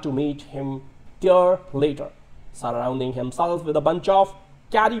telling Anna to meet him there later, surrounding himself with a bunch of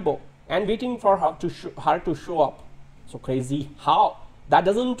caribou and waiting for her to show up. So crazy how that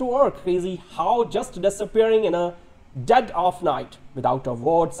doesn't work. Crazy how just disappearing in a dead of night without a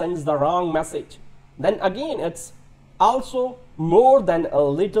word sends the wrong message. Then again, it's also more than a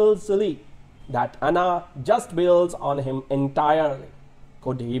little silly that Anna just bails on him entirely.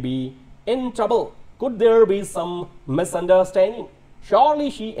 Could he be in trouble? Could there be some misunderstanding? Surely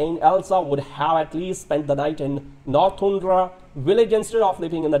she and Elsa would have at least spent the night in Northumbria village instead of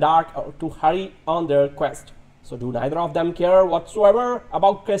living in the dark to hurry on their quest. So do neither of them care whatsoever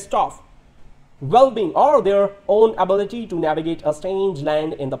about Christoph's well-being or their own ability to navigate a strange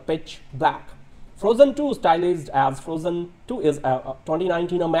land in the pitch black? Frozen 2, stylized as Frozen 2, is a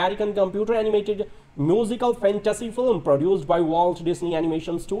 2019 American computer animated musical fantasy film produced by Walt Disney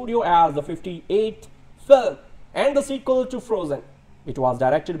Animation Studios as the 58th film and the sequel to Frozen. It was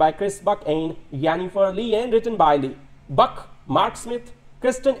directed by Chris Buck and Jennifer Lee and written by Lee, Buck, Marc Smith,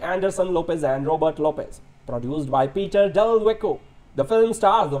 Kristen Anderson-Lopez and Robert Lopez. Produced by Peter Del Vecho. The film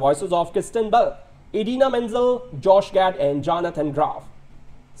stars the voices of Kristen Bell, Idina Menzel, Josh Gad and Jonathan Groff.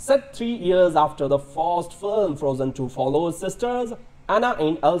 Set 3 years after the first film, Frozen 2 follows sisters Anna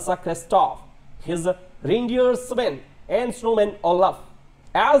and Elsa Kristoff, his reindeer Sven and snowman Olaf,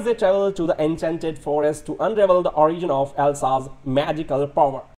 as they travel to the enchanted forest to unravel the origin of Elsa's magical power.